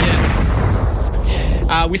you. Yes.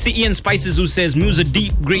 We see Ian Spices who says, Musa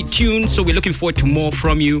Deep, great tune. So we're looking forward to more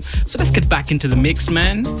from you. So let's get back into the mix,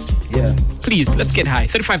 man. Yeah. Please, let's get high.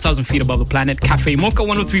 35,000 feet above the planet. Cafe Mocha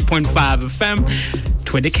 103.5 FM.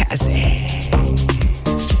 Twedekaze.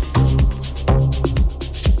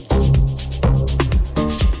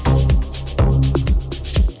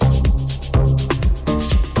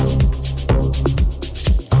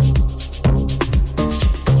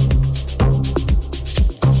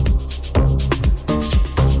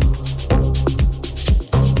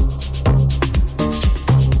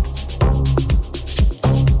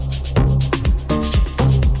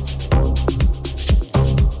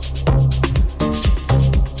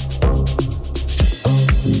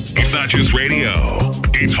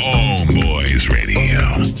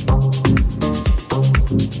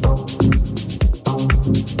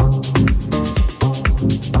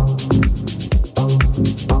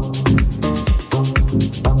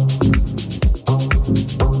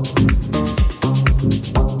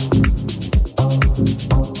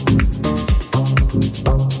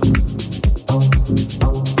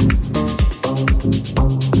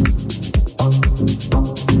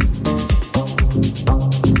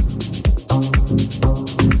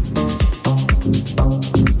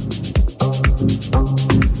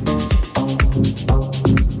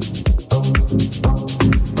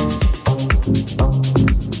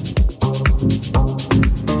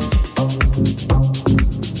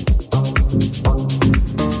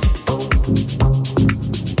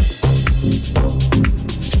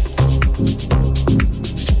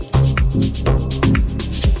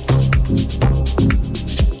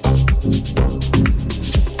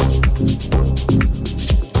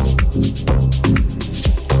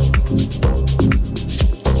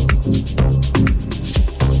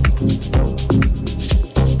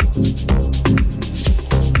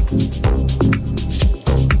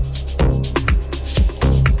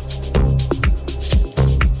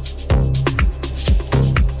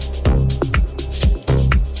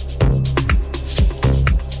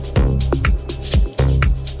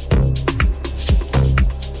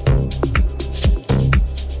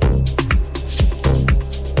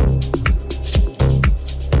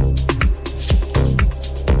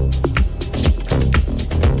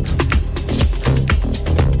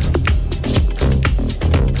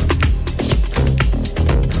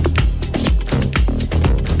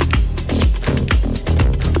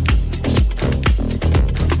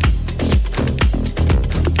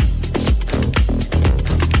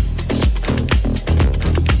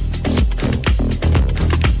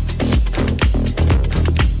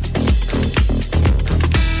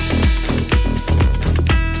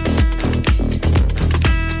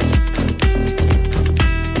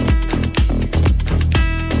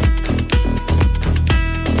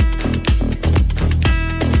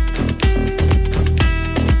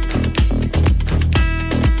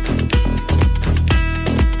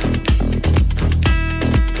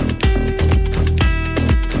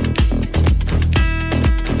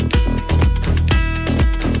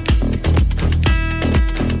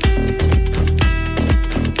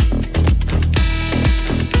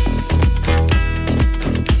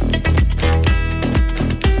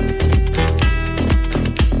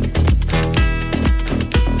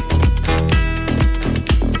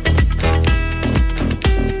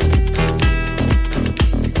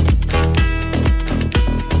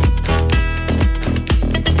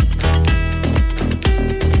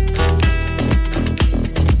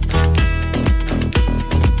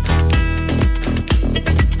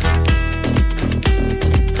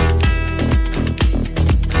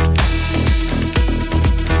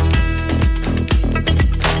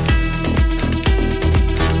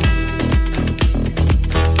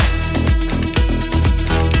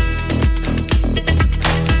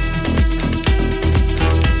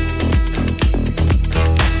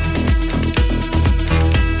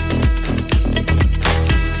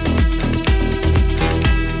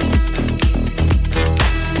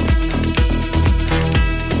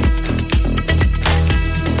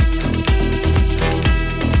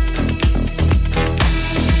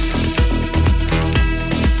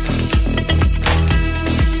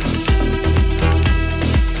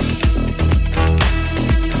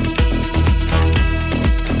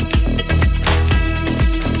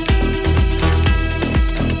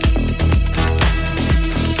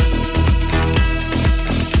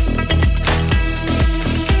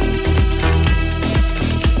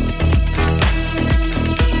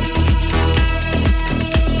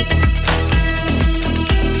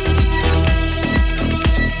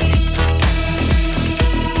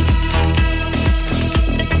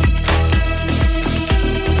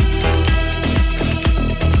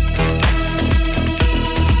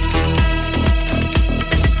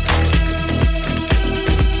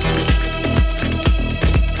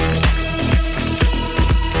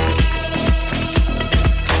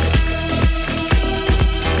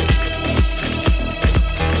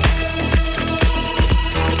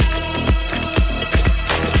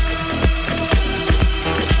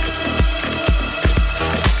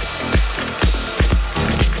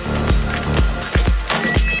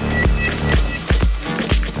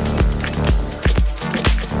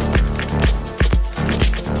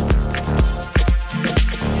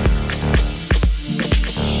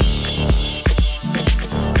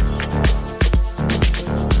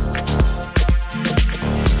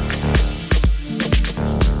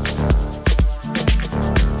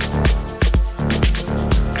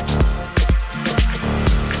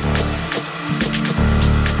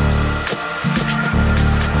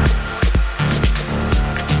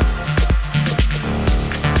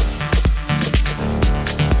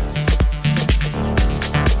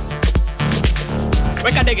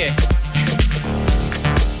 Mandege.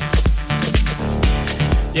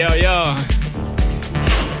 Yo.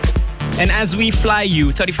 And as we fly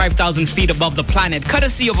you 35,000 feet above the planet,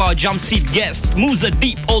 courtesy of our jump seat guest, Musa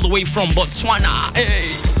Deep, all the way from Botswana.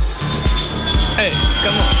 Hey,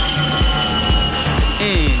 come on.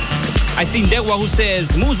 I see Ndewa who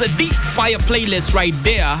says, Musa Deep, fire playlist right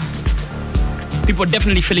there. People are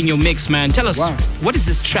definitely feeling your mix, man. Tell us, what is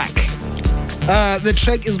this track? The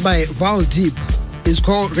track is by Val Deep. It's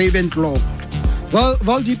called Ravenclaw.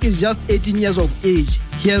 Val Deep is just 18 years of age.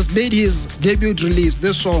 He has made his debut release,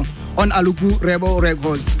 this song, on Aluku Rebel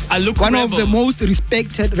Records. One of the most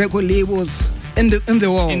respected record labels in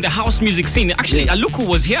the world. In the house music scene. Actually, Aluku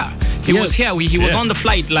was here. He was here. He was on the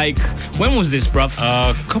flight, like, when was this, bruv?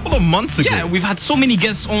 A couple of months ago. Yeah, we've had so many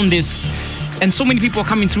guests on this. And so many people are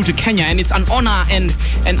coming through to Kenya, and it's an honor and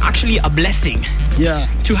actually a blessing. Yeah.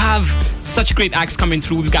 To have such great acts coming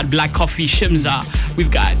through. We've got Black Coffee, Shimza.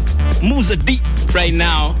 We've got Musa Deep right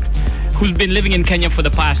now, who's been living in Kenya for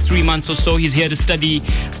the past 3 months or so. He's here to study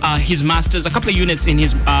his master's, a couple of units in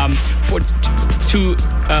his to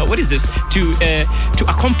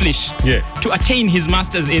attain his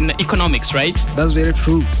master's in economics, right? That's very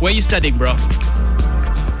true. Where are you studying, bro?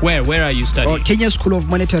 Where are you studying? Kenya School of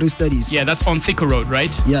Monetary Studies. Yeah, that's on Thika Road,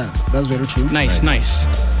 right? Yeah, that's very true. Nice.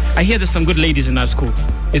 I hear there's some good ladies in our school.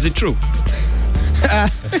 Is it true?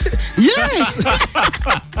 Yes.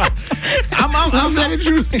 I'm very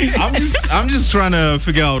true. I'm just trying to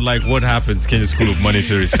figure out like what happens Kenya School of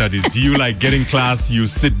Monetary Studies. Do you like get in class, you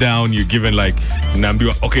sit down, you're given like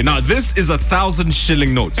Nambiwa, okay, now this is 1,000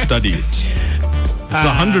 shilling note, study it. It's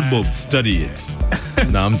 100 bob, study it.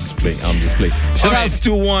 No, I'm just playing. Shout out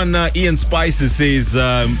to one Ian Spices says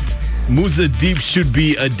Musa Deep should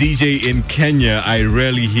be a DJ in Kenya. I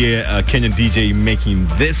rarely hear a Kenyan DJ making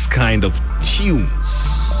this kind of tunes.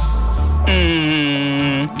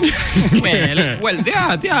 Well, there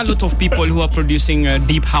are a lot of people who are producing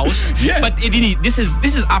deep house, but this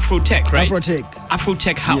is Afro tech, right? Afro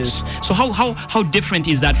tech house. Yes. So how different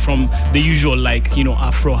is that from the usual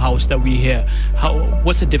Afro house that we hear?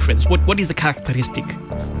 What's the difference? What is the characteristic?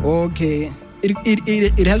 Okay,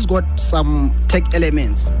 it has got some tech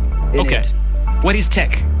elements. Okay, what is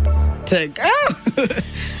tech? Tech.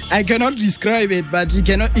 I cannot describe it, but you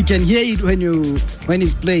can hear it when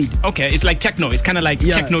it's played. Okay, it's like techno. It's kind of like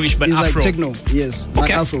techno-ish, but it's Afro. Like techno, yes.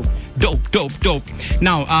 Okay. Afro. Dope.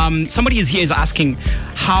 Now, somebody is asking,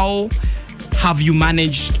 how have you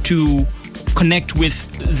managed to connect with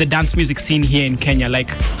the dance music scene here in Kenya? Like,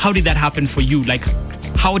 how did that happen for you? Like,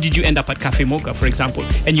 how did you end up at Cafe Mocha, for example?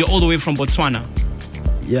 And you're all the way from Botswana.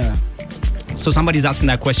 Yeah. So somebody's asking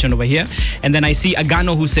that question over here. And then I see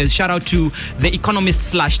Agano who says, shout out to the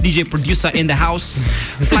economist / DJ producer in the house,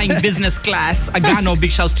 flying business class. Agano,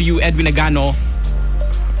 big shouts to you, Edwin Agano.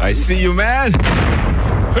 I see you, man.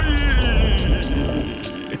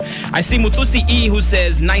 I see Mutusi E who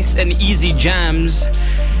says, nice and easy jams.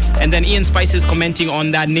 And then Ian Spice is commenting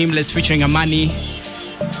on that Nameless featuring Amani.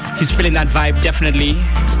 He's feeling that vibe, definitely.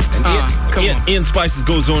 Ian Spices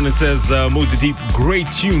goes on and says, Musa Deep, great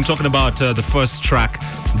tune, talking about the first track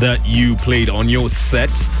that you played on your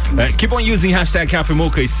set. Keep on using hashtag Cafe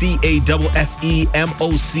Mocha, CAFEMOCHA.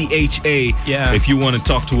 Yeah. If you want to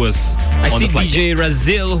talk to us. I see DJ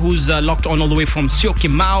Razil, who's locked on all the way from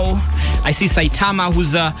Syokimau. I see Saitama,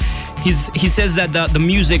 who's he says that the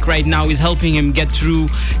music right now is helping him get through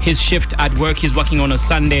his shift at work. He's working on a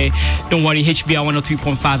Sunday. Don't worry, HBR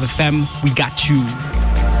 103.5 FM, we got you.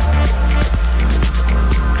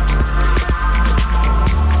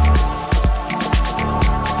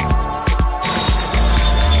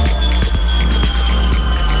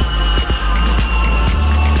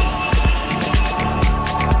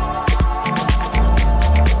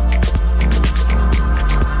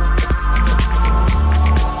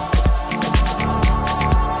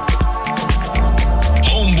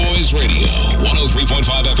 Radio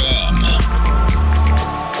 103.5 FM.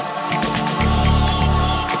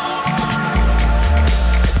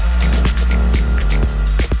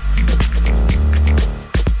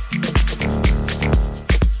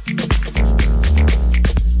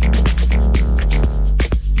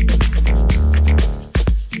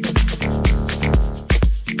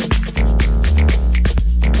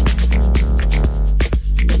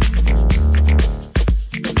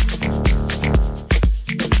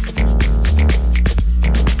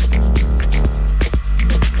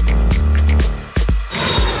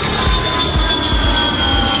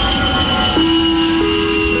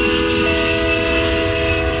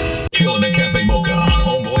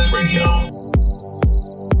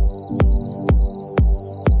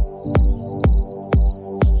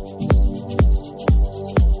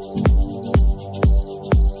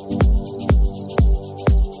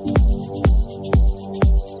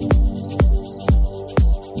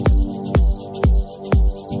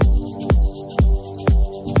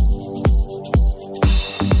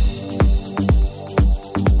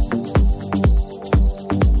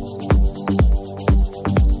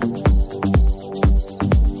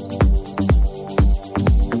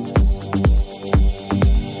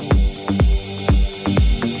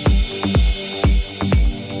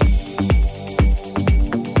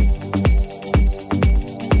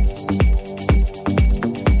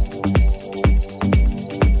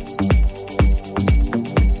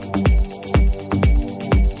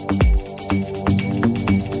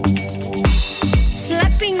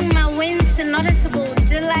 a noticeable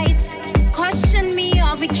delight. Caution me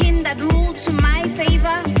of a kin that rule to my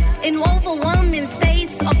favor in overwhelming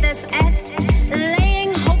states of this earth,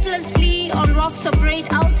 laying hopelessly on rocks of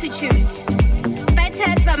great altitude,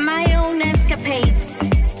 battered by my own escapades.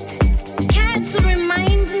 Care to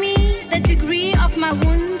remind me the degree of my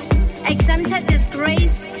wounds, exempted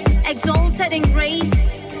disgrace, exalted in grace,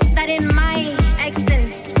 that in my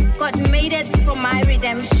extent God made it for my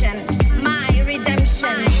redemption. My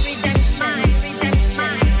redemption. My redemption. My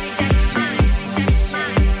redemption.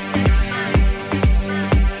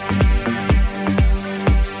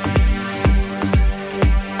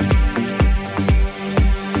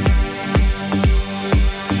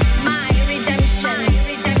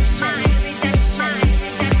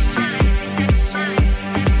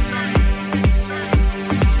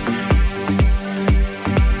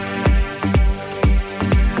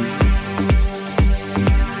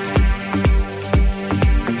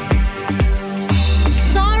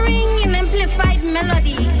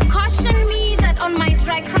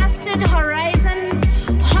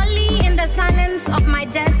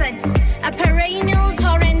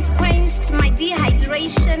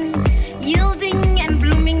 Yielding and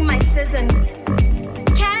blooming my season.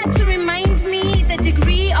 Care to remind me the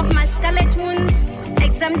degree of my scarlet wounds,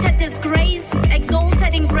 exempted disgrace,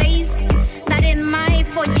 exalted in grace, that in my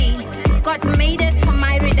foggy God made it for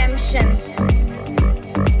my redemption.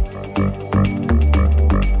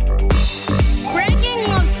 Breaking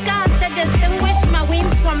of scars that distinguish my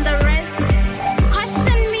wings from the rest.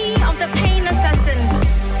 Caution me of the pain assassin,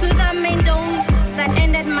 soother Mendoz that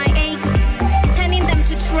ended my aches,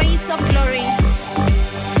 traits of glory.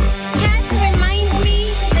 Care to remind me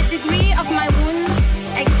the degree of my wounds,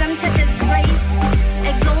 exempted disgrace,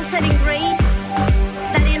 exalted in grace,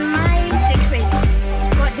 that in my decrease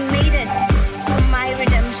God made it for my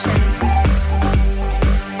redemption.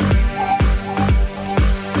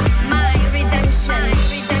 My redemption.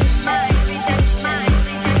 My redemption.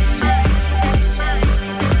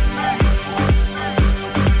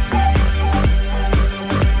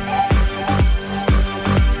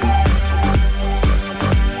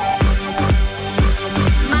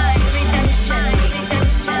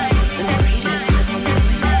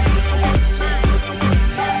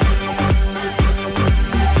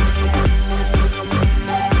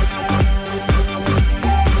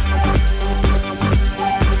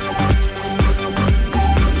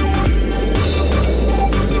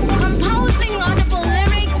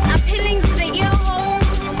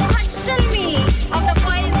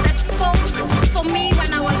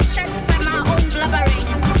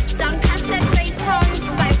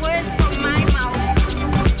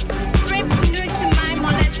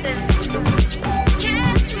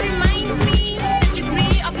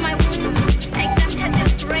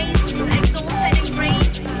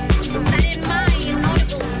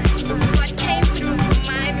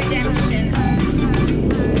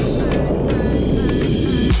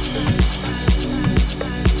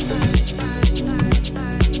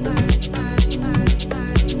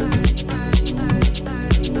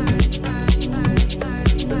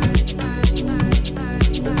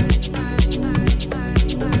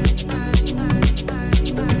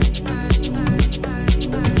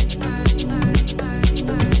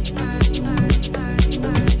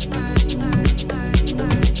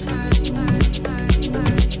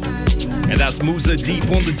 Musa Deep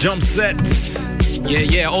on the jump sets.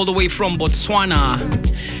 Yeah, all the way from Botswana.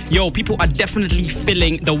 Yo, people are definitely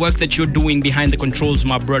feeling the work that you're doing behind the controls,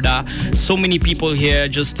 my brother. So many people here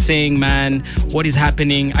just saying, man, what is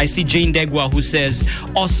happening? I see Jane Degwa who says,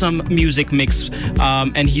 awesome music mix.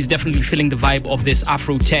 And he's definitely feeling the vibe of this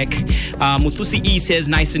Afro tech. Muthusi E says,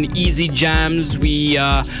 nice and easy jams. We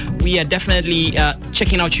are definitely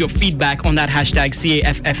checking out your feedback on that hashtag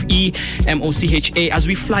CAFFEMOCHA as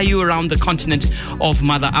we fly you around the continent of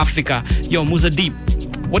Mother Africa. Yo, Musa Deep,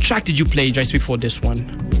 what track did you play just before this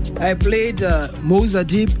one? I played Musa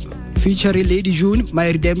Deep featuring Lady June,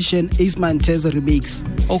 My Redemption, Isman Teza remix.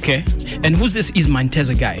 Okay. And who's this Isman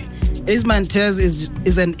Teza guy? Isman Tez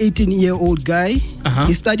is an 18-year-old guy.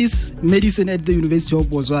 He studies medicine at the University of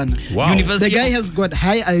Botswana. Wow. The guy has got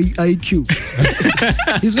high IQ.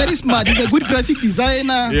 He's very smart. He's a good graphic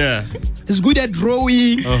designer. Yeah. He's good at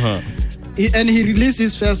drawing. And he released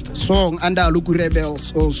his first song under Aluku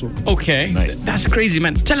Rebels also. Okay. Nice. That's crazy,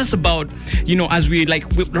 man. Tell us about, as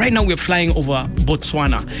right now we're flying over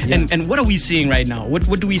Botswana. Yeah. And what are we seeing right now?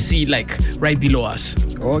 What do we see right below us?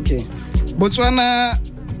 Okay. Botswana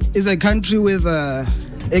is a country with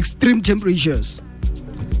extreme temperatures.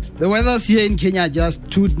 The weather's here in Kenya are just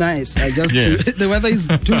too nice. The weather is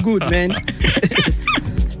too good, man.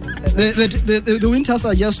 The winters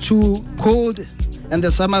are just too cold, and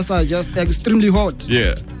the summers are just extremely hot.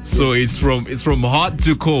 Yeah. So it's from hot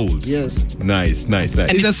to cold. Yes. Nice. And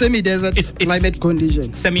it's a semi-desert climate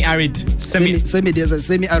condition. Semi-arid. Semi-desert,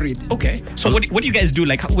 semi-arid. Okay. So what do you guys do?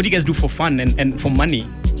 Like, what do you guys do for fun and for money?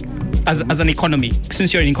 As an economy,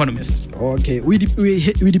 since you're an economist. Okay. We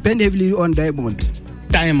depend heavily on diamond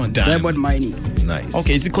mining. Nice.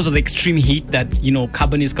 Okay, is it because of the extreme heat that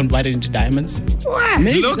carbon is converted into diamonds?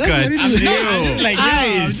 Maybe. Look at you. I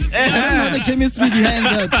don't know the chemistry behind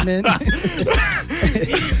that, man.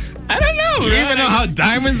 I don't know. You even know how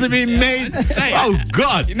diamonds are being made? Oh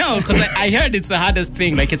God! No, because I heard it's the hardest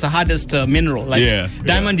thing. Like it's the hardest mineral. Like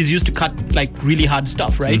diamond is used to cut like really hard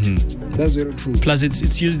stuff, right? Mm-hmm. That's very true. Plus,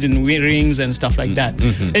 it's used in rings and stuff like that.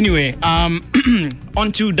 Mm-hmm. Anyway,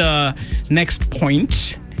 on to the next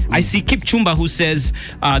point. I see Kip Chumba who says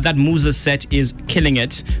that Musa set is killing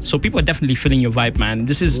it. So people are definitely feeling your vibe, man.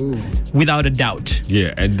 This is without a doubt.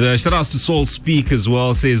 Yeah, and shout outs to Soul Speak as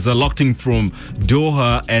well. Says locked in from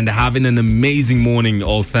Doha and having an amazing morning.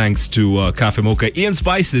 All thanks to Cafe Mocha. Ian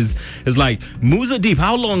Spices is like, Musa Deep,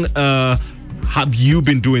 how long have you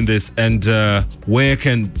been doing this, and where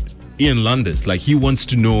can Ian learn this? Like, he wants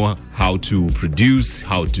to know how to produce,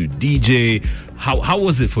 how to DJ. How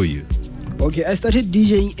was it for you? Okay, I started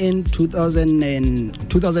DJing in 2009.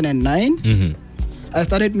 Mm-hmm. I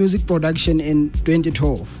started music production in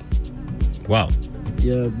 2012. Wow.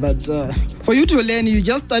 Yeah, but for you to learn, you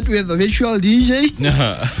just start with a virtual DJ.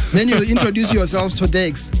 Then you introduce yourself to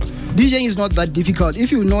decks. DJing is not that difficult.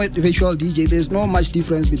 If you know a virtual DJ, there's not much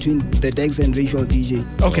difference between the decks and virtual DJ.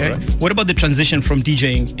 Okay. Right. What about the transition from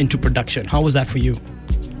DJing into production? How was that for you?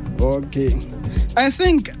 Okay. I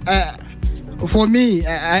think... for me,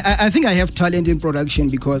 I think I have talent in production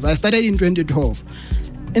because I started in 2012.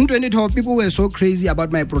 In 2012, people were so crazy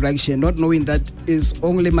about my production, not knowing that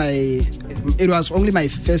it was only my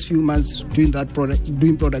first few months doing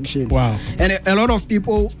production. Wow. And a lot of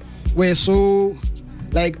people were so,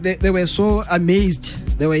 like, they were so amazed.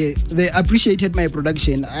 They appreciated my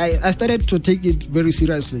production. I started to take it very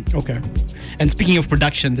seriously. Okay. And speaking of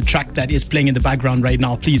production, the track that is playing in the background right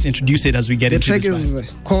now, please introduce it as we get into this. The track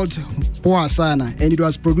is called Poa Sana, and it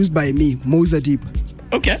was produced by me, Musa Deep.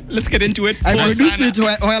 Okay, let's get into it. I produced it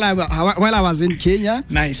while I was in Kenya.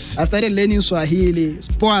 Nice. I started learning Swahili.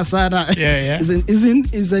 Poa Sana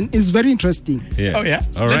is very interesting. Yeah. Oh yeah.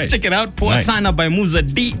 All right. Let's check it out. Poa Sana by Musa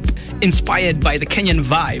Deep, inspired by the Kenyan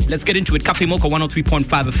vibe. Let's get into it. Cafe Mocha 103.5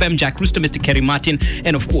 FM. Jack Rooster, Mr. Kerry Martin,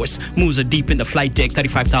 and of course Musa Deep in the flight deck,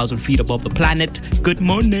 35,000 feet above the planet. Good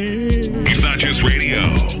morning. It's not just radio.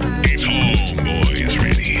 It's Homeboys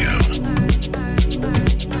Radio.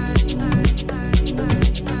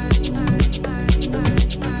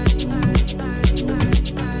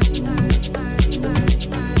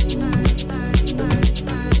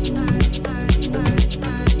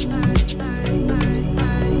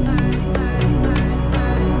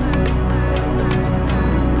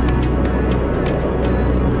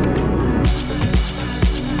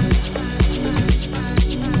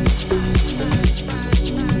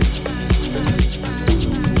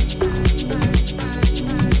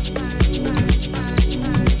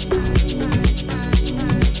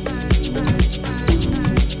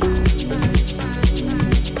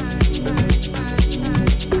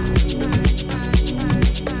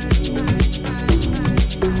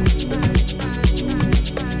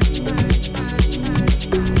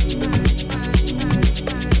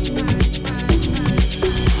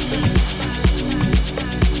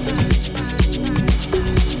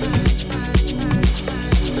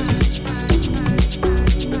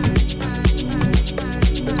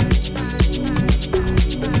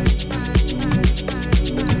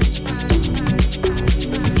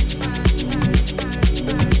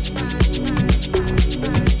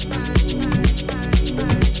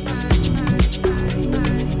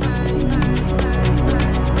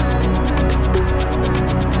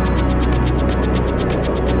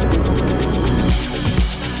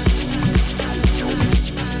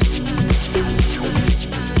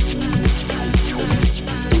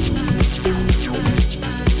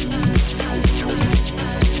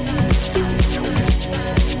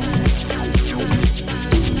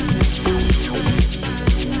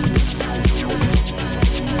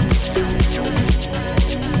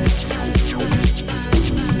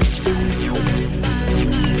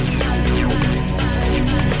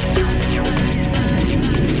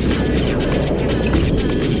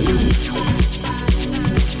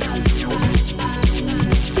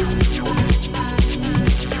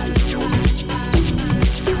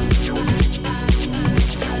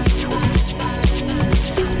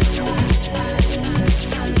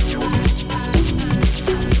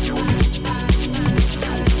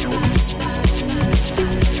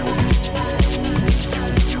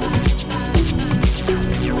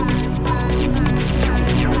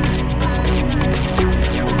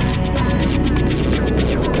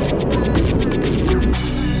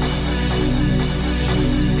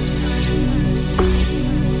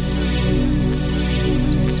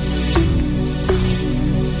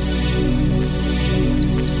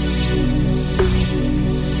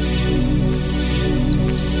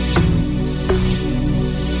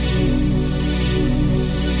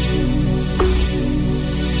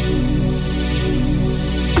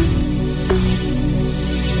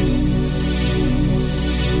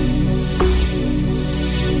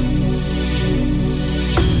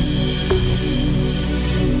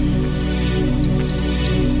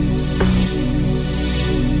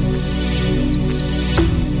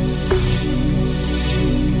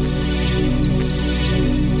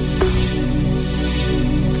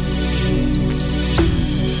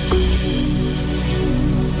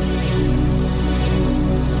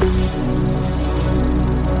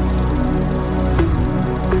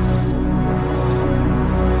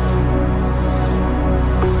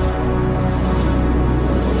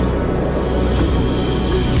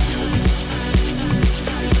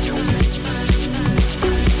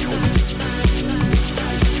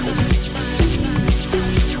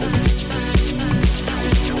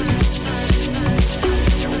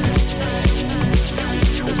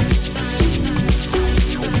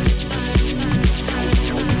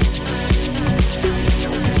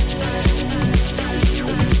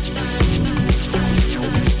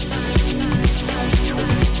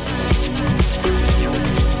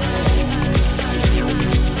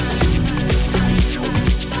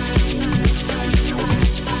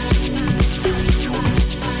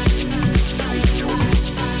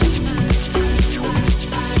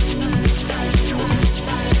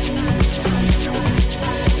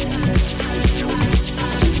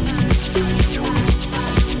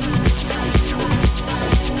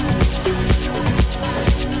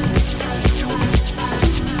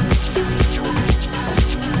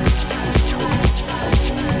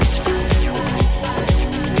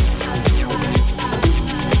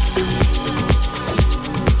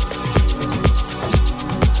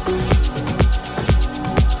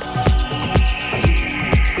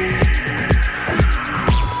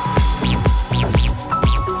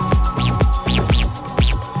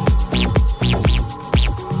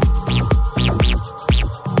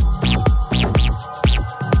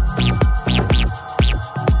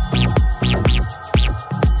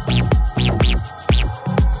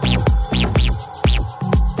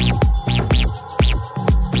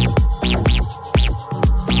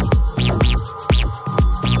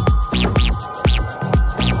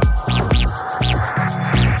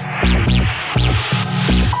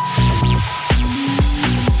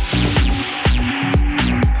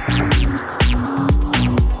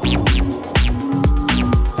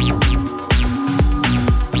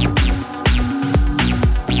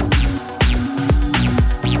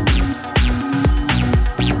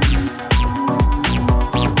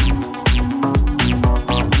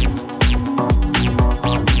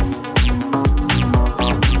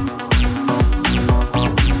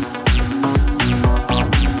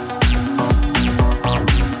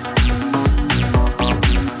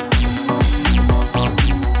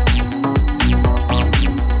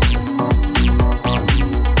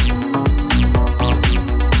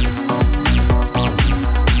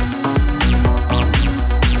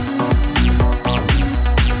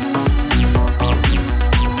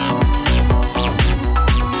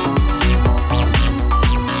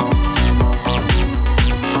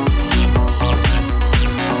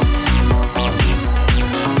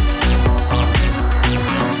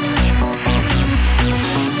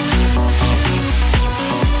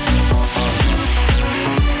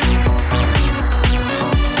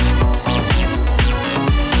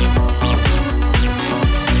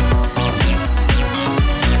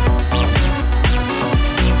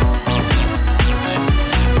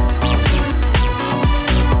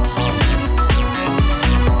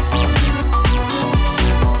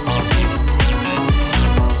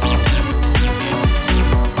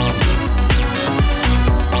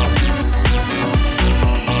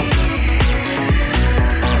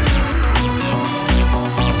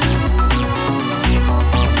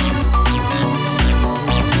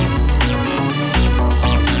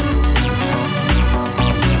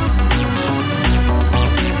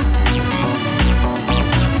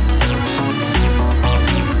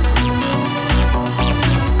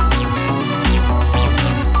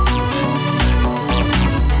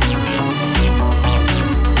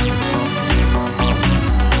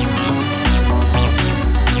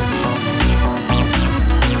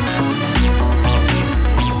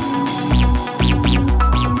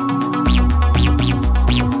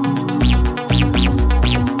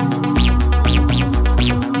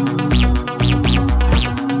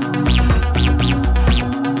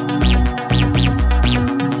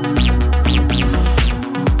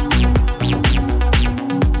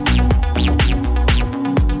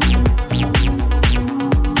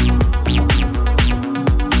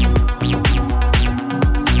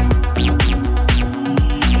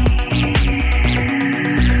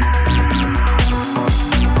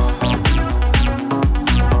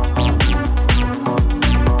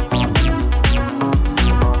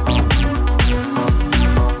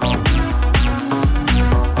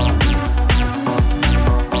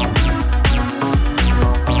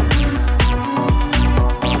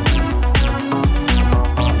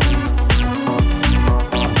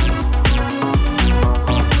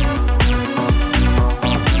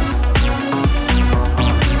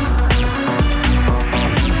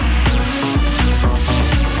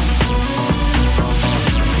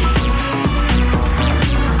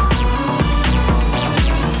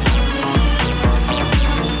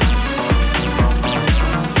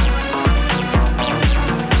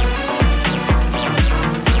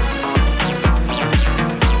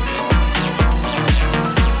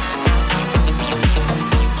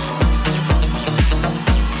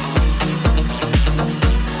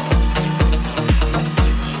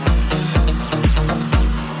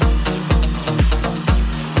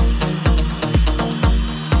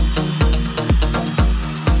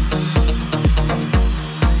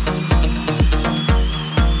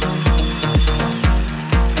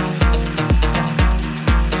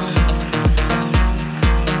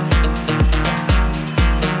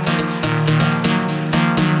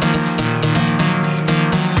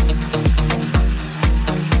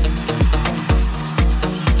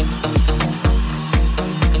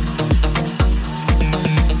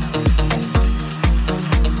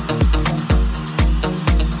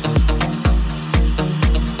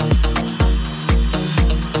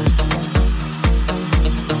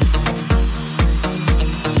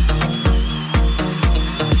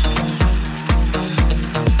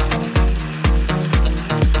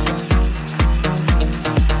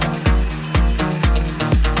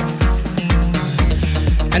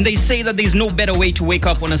 And they say that there's no better way to wake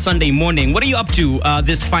up on a Sunday morning. What are you up to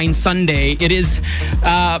this fine Sunday? It is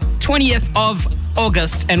 20th of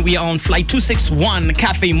August, and we are on flight 261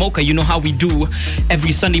 Cafe Mocha. You know how we do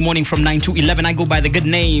every Sunday morning from 9 to 11. I go by the good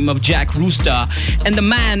name of Jack Rooster, and the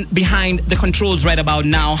man behind the controls right about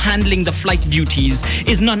now, handling the flight duties,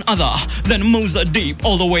 is none other than Musa Deep,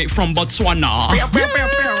 all the way from Botswana.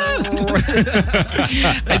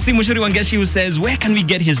 I see Mushuri Wangeshi, who says, where can we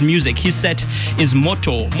get his music? His set is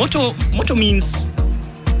Moto. Moto means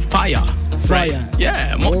fire. Right.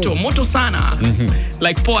 Yeah, moto sana.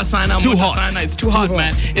 Like poa sana, it's too moto hot. sana. It's too hot,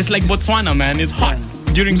 man. It's like Botswana, man. It's hot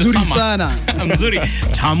during the Mzuri summer. sana. Mzuri.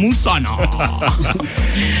 Tamu sana.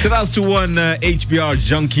 Shout outs to one HBR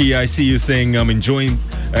junkie. I see you saying I'm enjoying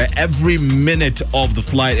every minute of the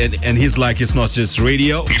flight, and he's like, it's not just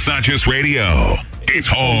radio. It's not just radio. It's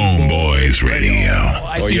Homeboys Radio.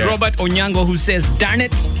 I see Robert Onyango, who says, darn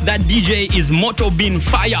it, that DJ is Moto Bin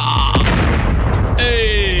Fire.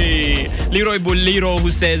 Hey, Leroy Bolero, who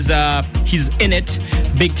says he's in it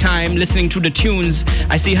big time, listening to the tunes.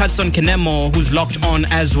 I see Hudson Kenemo, who's locked on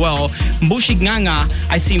as well. Mbushi Nganga,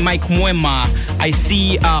 I see Mike Mwema. I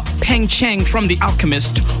see Peng Cheng from The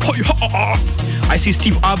Alchemist. I see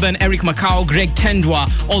Steve Urban, Eric Macau, Greg Tendwa,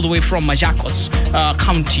 all the way from Majakos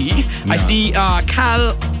County. I see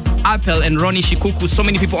Cal Apple and Ronnie Shikuku. So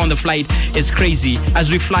many people on the flight. It's crazy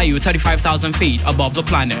as we fly you 35,000 feet above the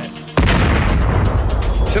planet.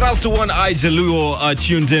 Shout outs to one Ijaluo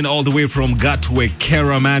tuned in all the way from Gatwick,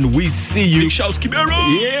 Kera, man. We see you.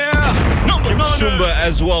 Yeah. Shumba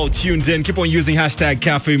as well tuned in. Keep on using hashtag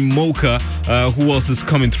Cafe Mocha. Who else is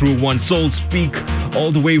coming through? One Soul Speak all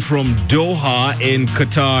the way from Doha in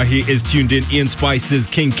Qatar. He is tuned in. Ian Spices,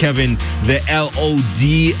 King Kevin, the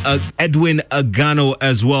LOD, Edwin Agano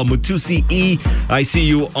as well. Mutusi E, I see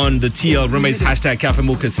you on the TL Remez hashtag Cafe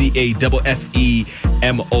Mocha, CAFFEMOCHA.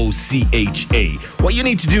 What you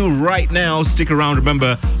need to do right now, stick around.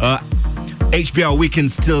 Remember, HBR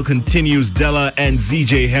Weekend still continues. Della and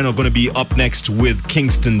ZJ Hen are going to be up next with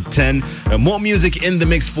Kingston 10. More music in the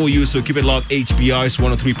mix for you, so keep it locked. HBR is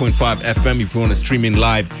 103.5 FM. If you want to stream in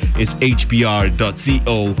live, it's hbr.co.ke.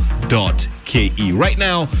 Right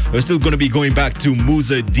now, we're still going to be going back to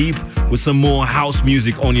Musa Deep with some more house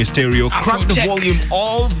music on your stereo. Crank the volume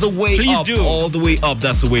all the way up. All the way up.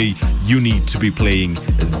 That's the way you need to be playing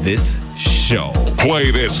this show.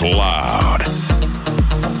 Play this loud.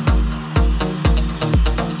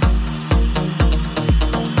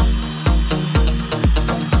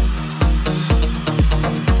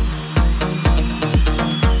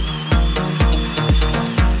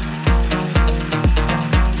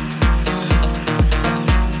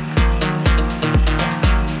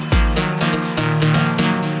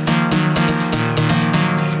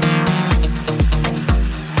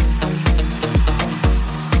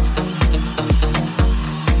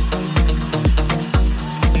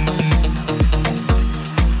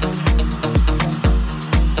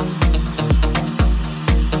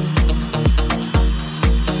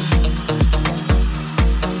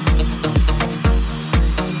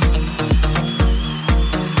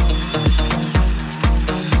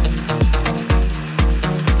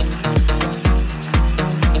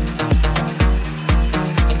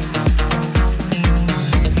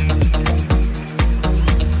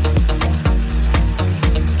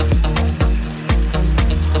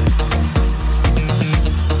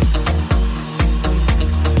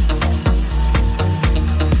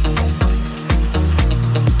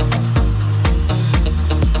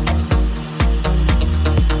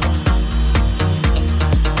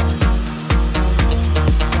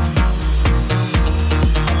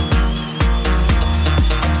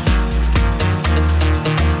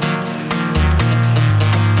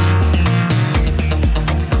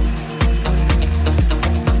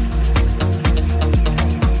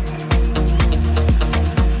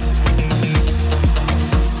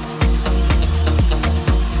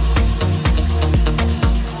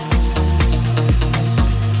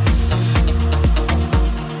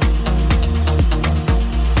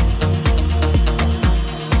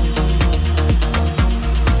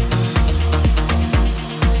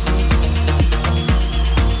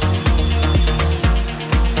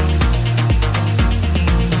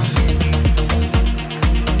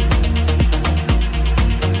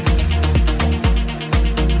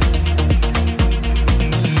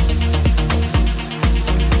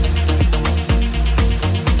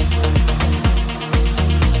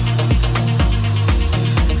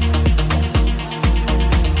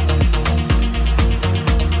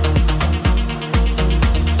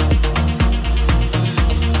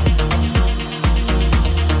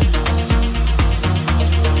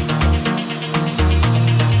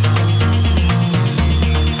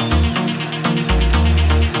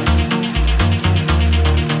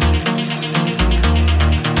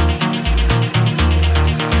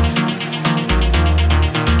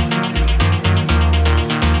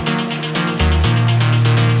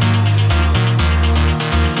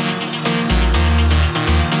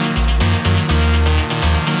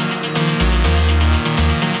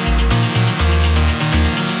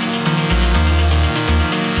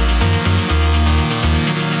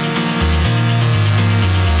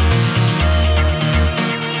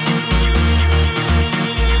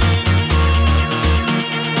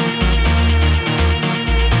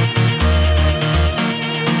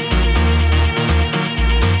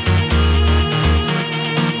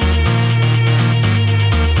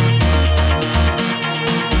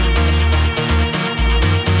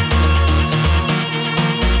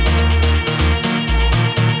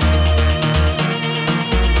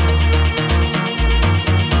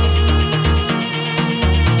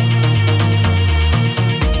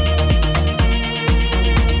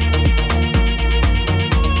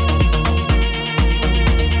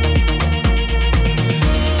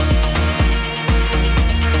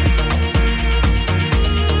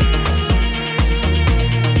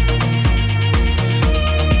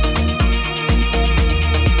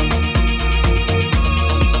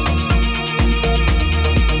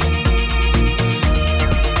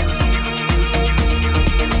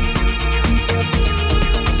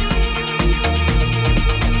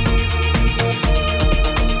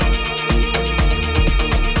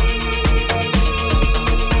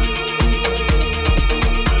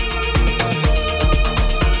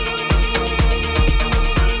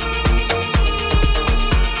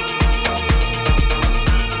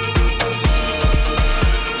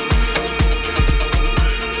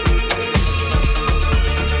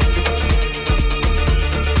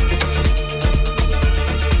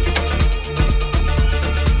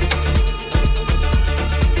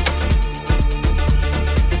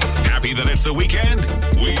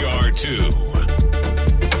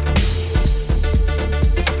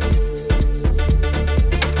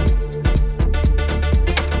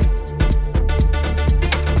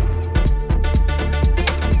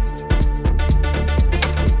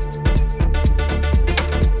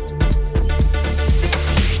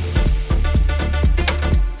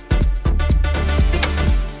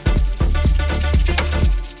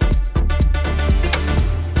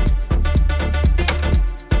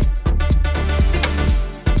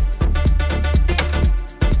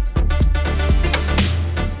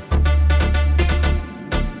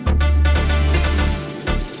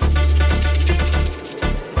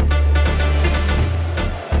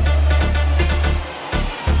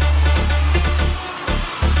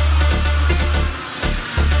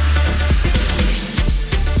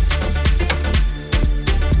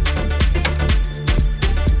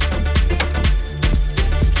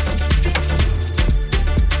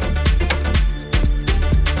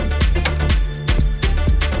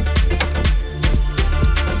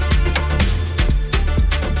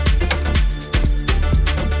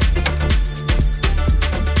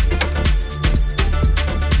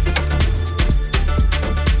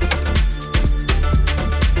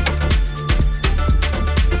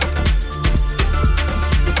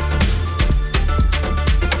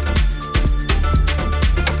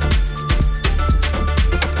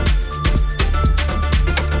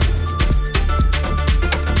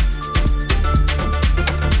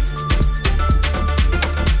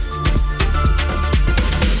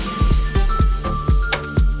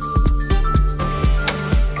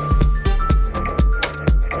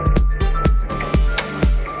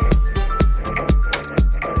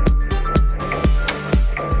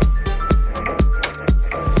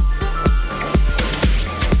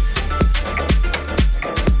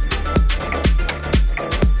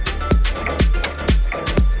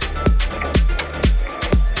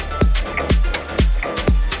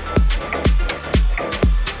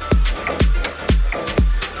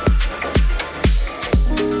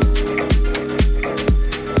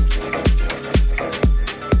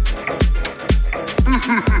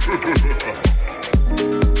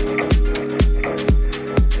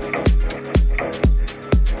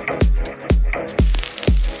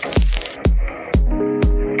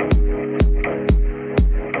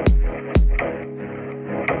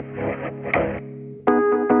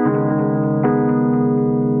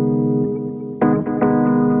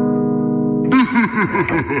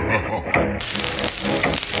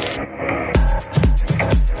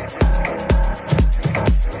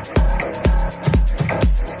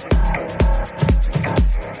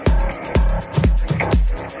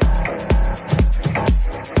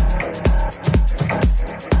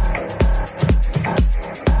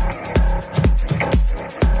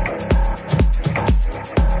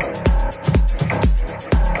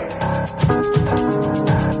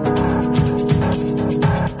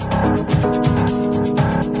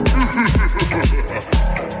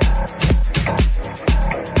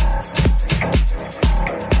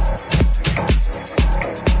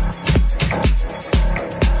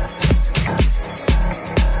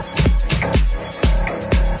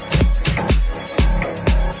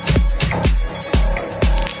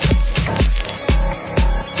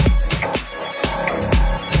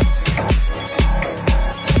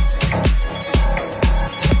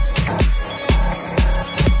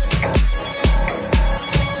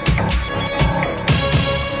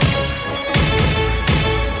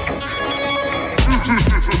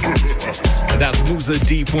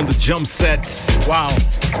 Deep on the jump set. Wow.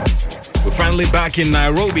 We're finally back in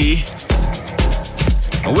Nairobi.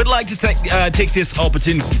 I would like to take this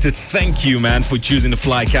opportunity to thank you, man, for choosing to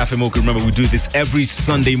fly Cafe Mocha. Remember, we do this every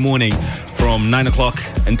Sunday morning from 9 o'clock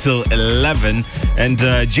until 11. And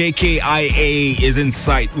JKIA is in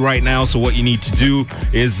sight right now. So what you need to do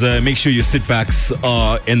is make sure your sit backs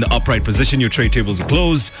are in the upright position. Your tray tables are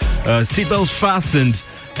closed. Seatbelts fastened.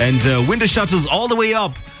 And window shutters all the way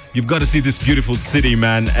up. You've got to see this beautiful city,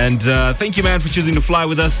 man. And thank you, man, for choosing to fly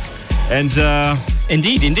with us. And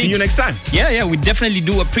indeed. See you next time. Yeah, we definitely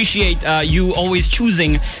do appreciate you always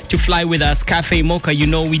choosing to fly with us, Cafe Mocha. You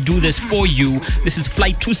know we do this for you. This is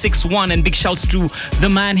Flight 261, and big shouts to the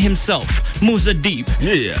man himself, Musa Deep.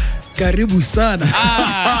 Yeah. Karibu sana.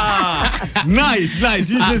 Nice.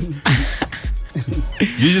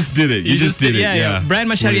 You just did it. You just did it. Yeah. Brian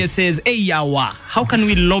Masharia says, "Hey Yawa, how can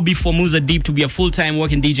we lobby for Musa Deep to be a full-time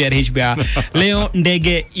working DJ at HBR? Leo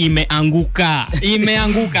ndege imeanguka.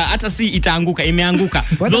 Hata si itaanguka, imeanguka.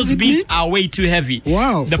 Those beats are way too heavy.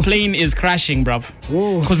 Wow. The plane is crashing, bruv.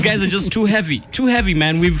 Because guys are just too heavy. Too heavy,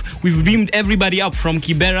 man. We've beamed everybody up from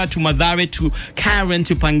Kibera to Madare to Karen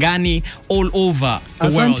to Pangani, all over the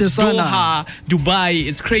world. Doha, Dubai.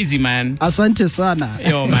 It's crazy, man. Asante sana.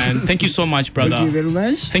 Yo, man. Thank you so much, brother. Thank you very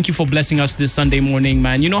much. Thank you for blessing us this Sunday morning,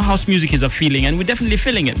 man. You know house music is a feeling, and we're definitely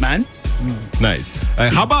feeling it, man. Nice.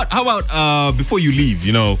 How about before you leave?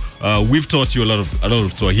 You know, we've taught you a lot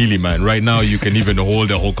of Swahili, man. Right now, you can even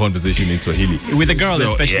hold a whole conversation in Swahili with a girl,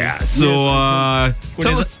 especially. Yeah. So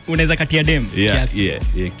tell us. Unaweza katia dem. Yes.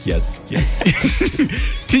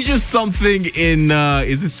 Teach us something in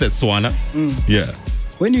is it Setswana? Yeah.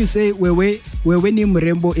 When you say wewe ni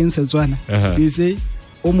mrembo in Setswana, you say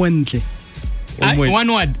omwentle.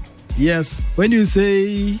 One word. Yes. When you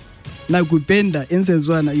say nakupenda in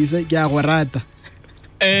Setswana, you say gyahorata.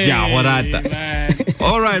 Gyahorata.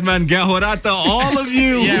 All right, man. Gyahorata. All of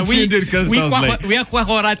you. Yeah, we are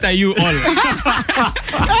kwahorata you all.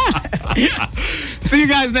 See you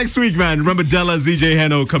guys next week, man. Remember Della, ZJ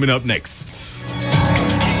Heno coming up next.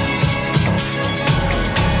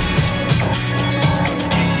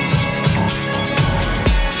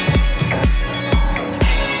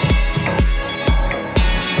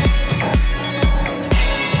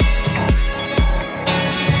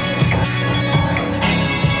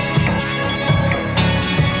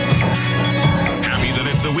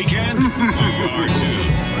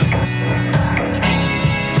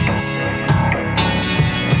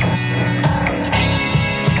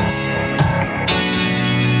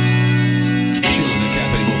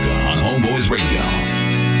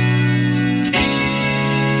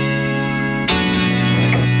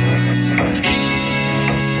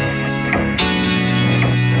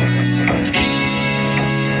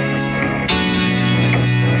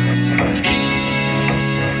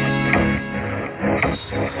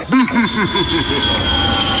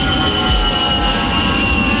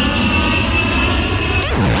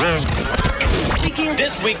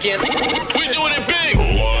 This weekend, we're doing it big.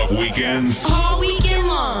 Love weekends. All weekend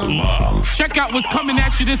long. Love. Check out what's coming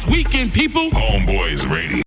at you this weekend, people. Homeboys Radio.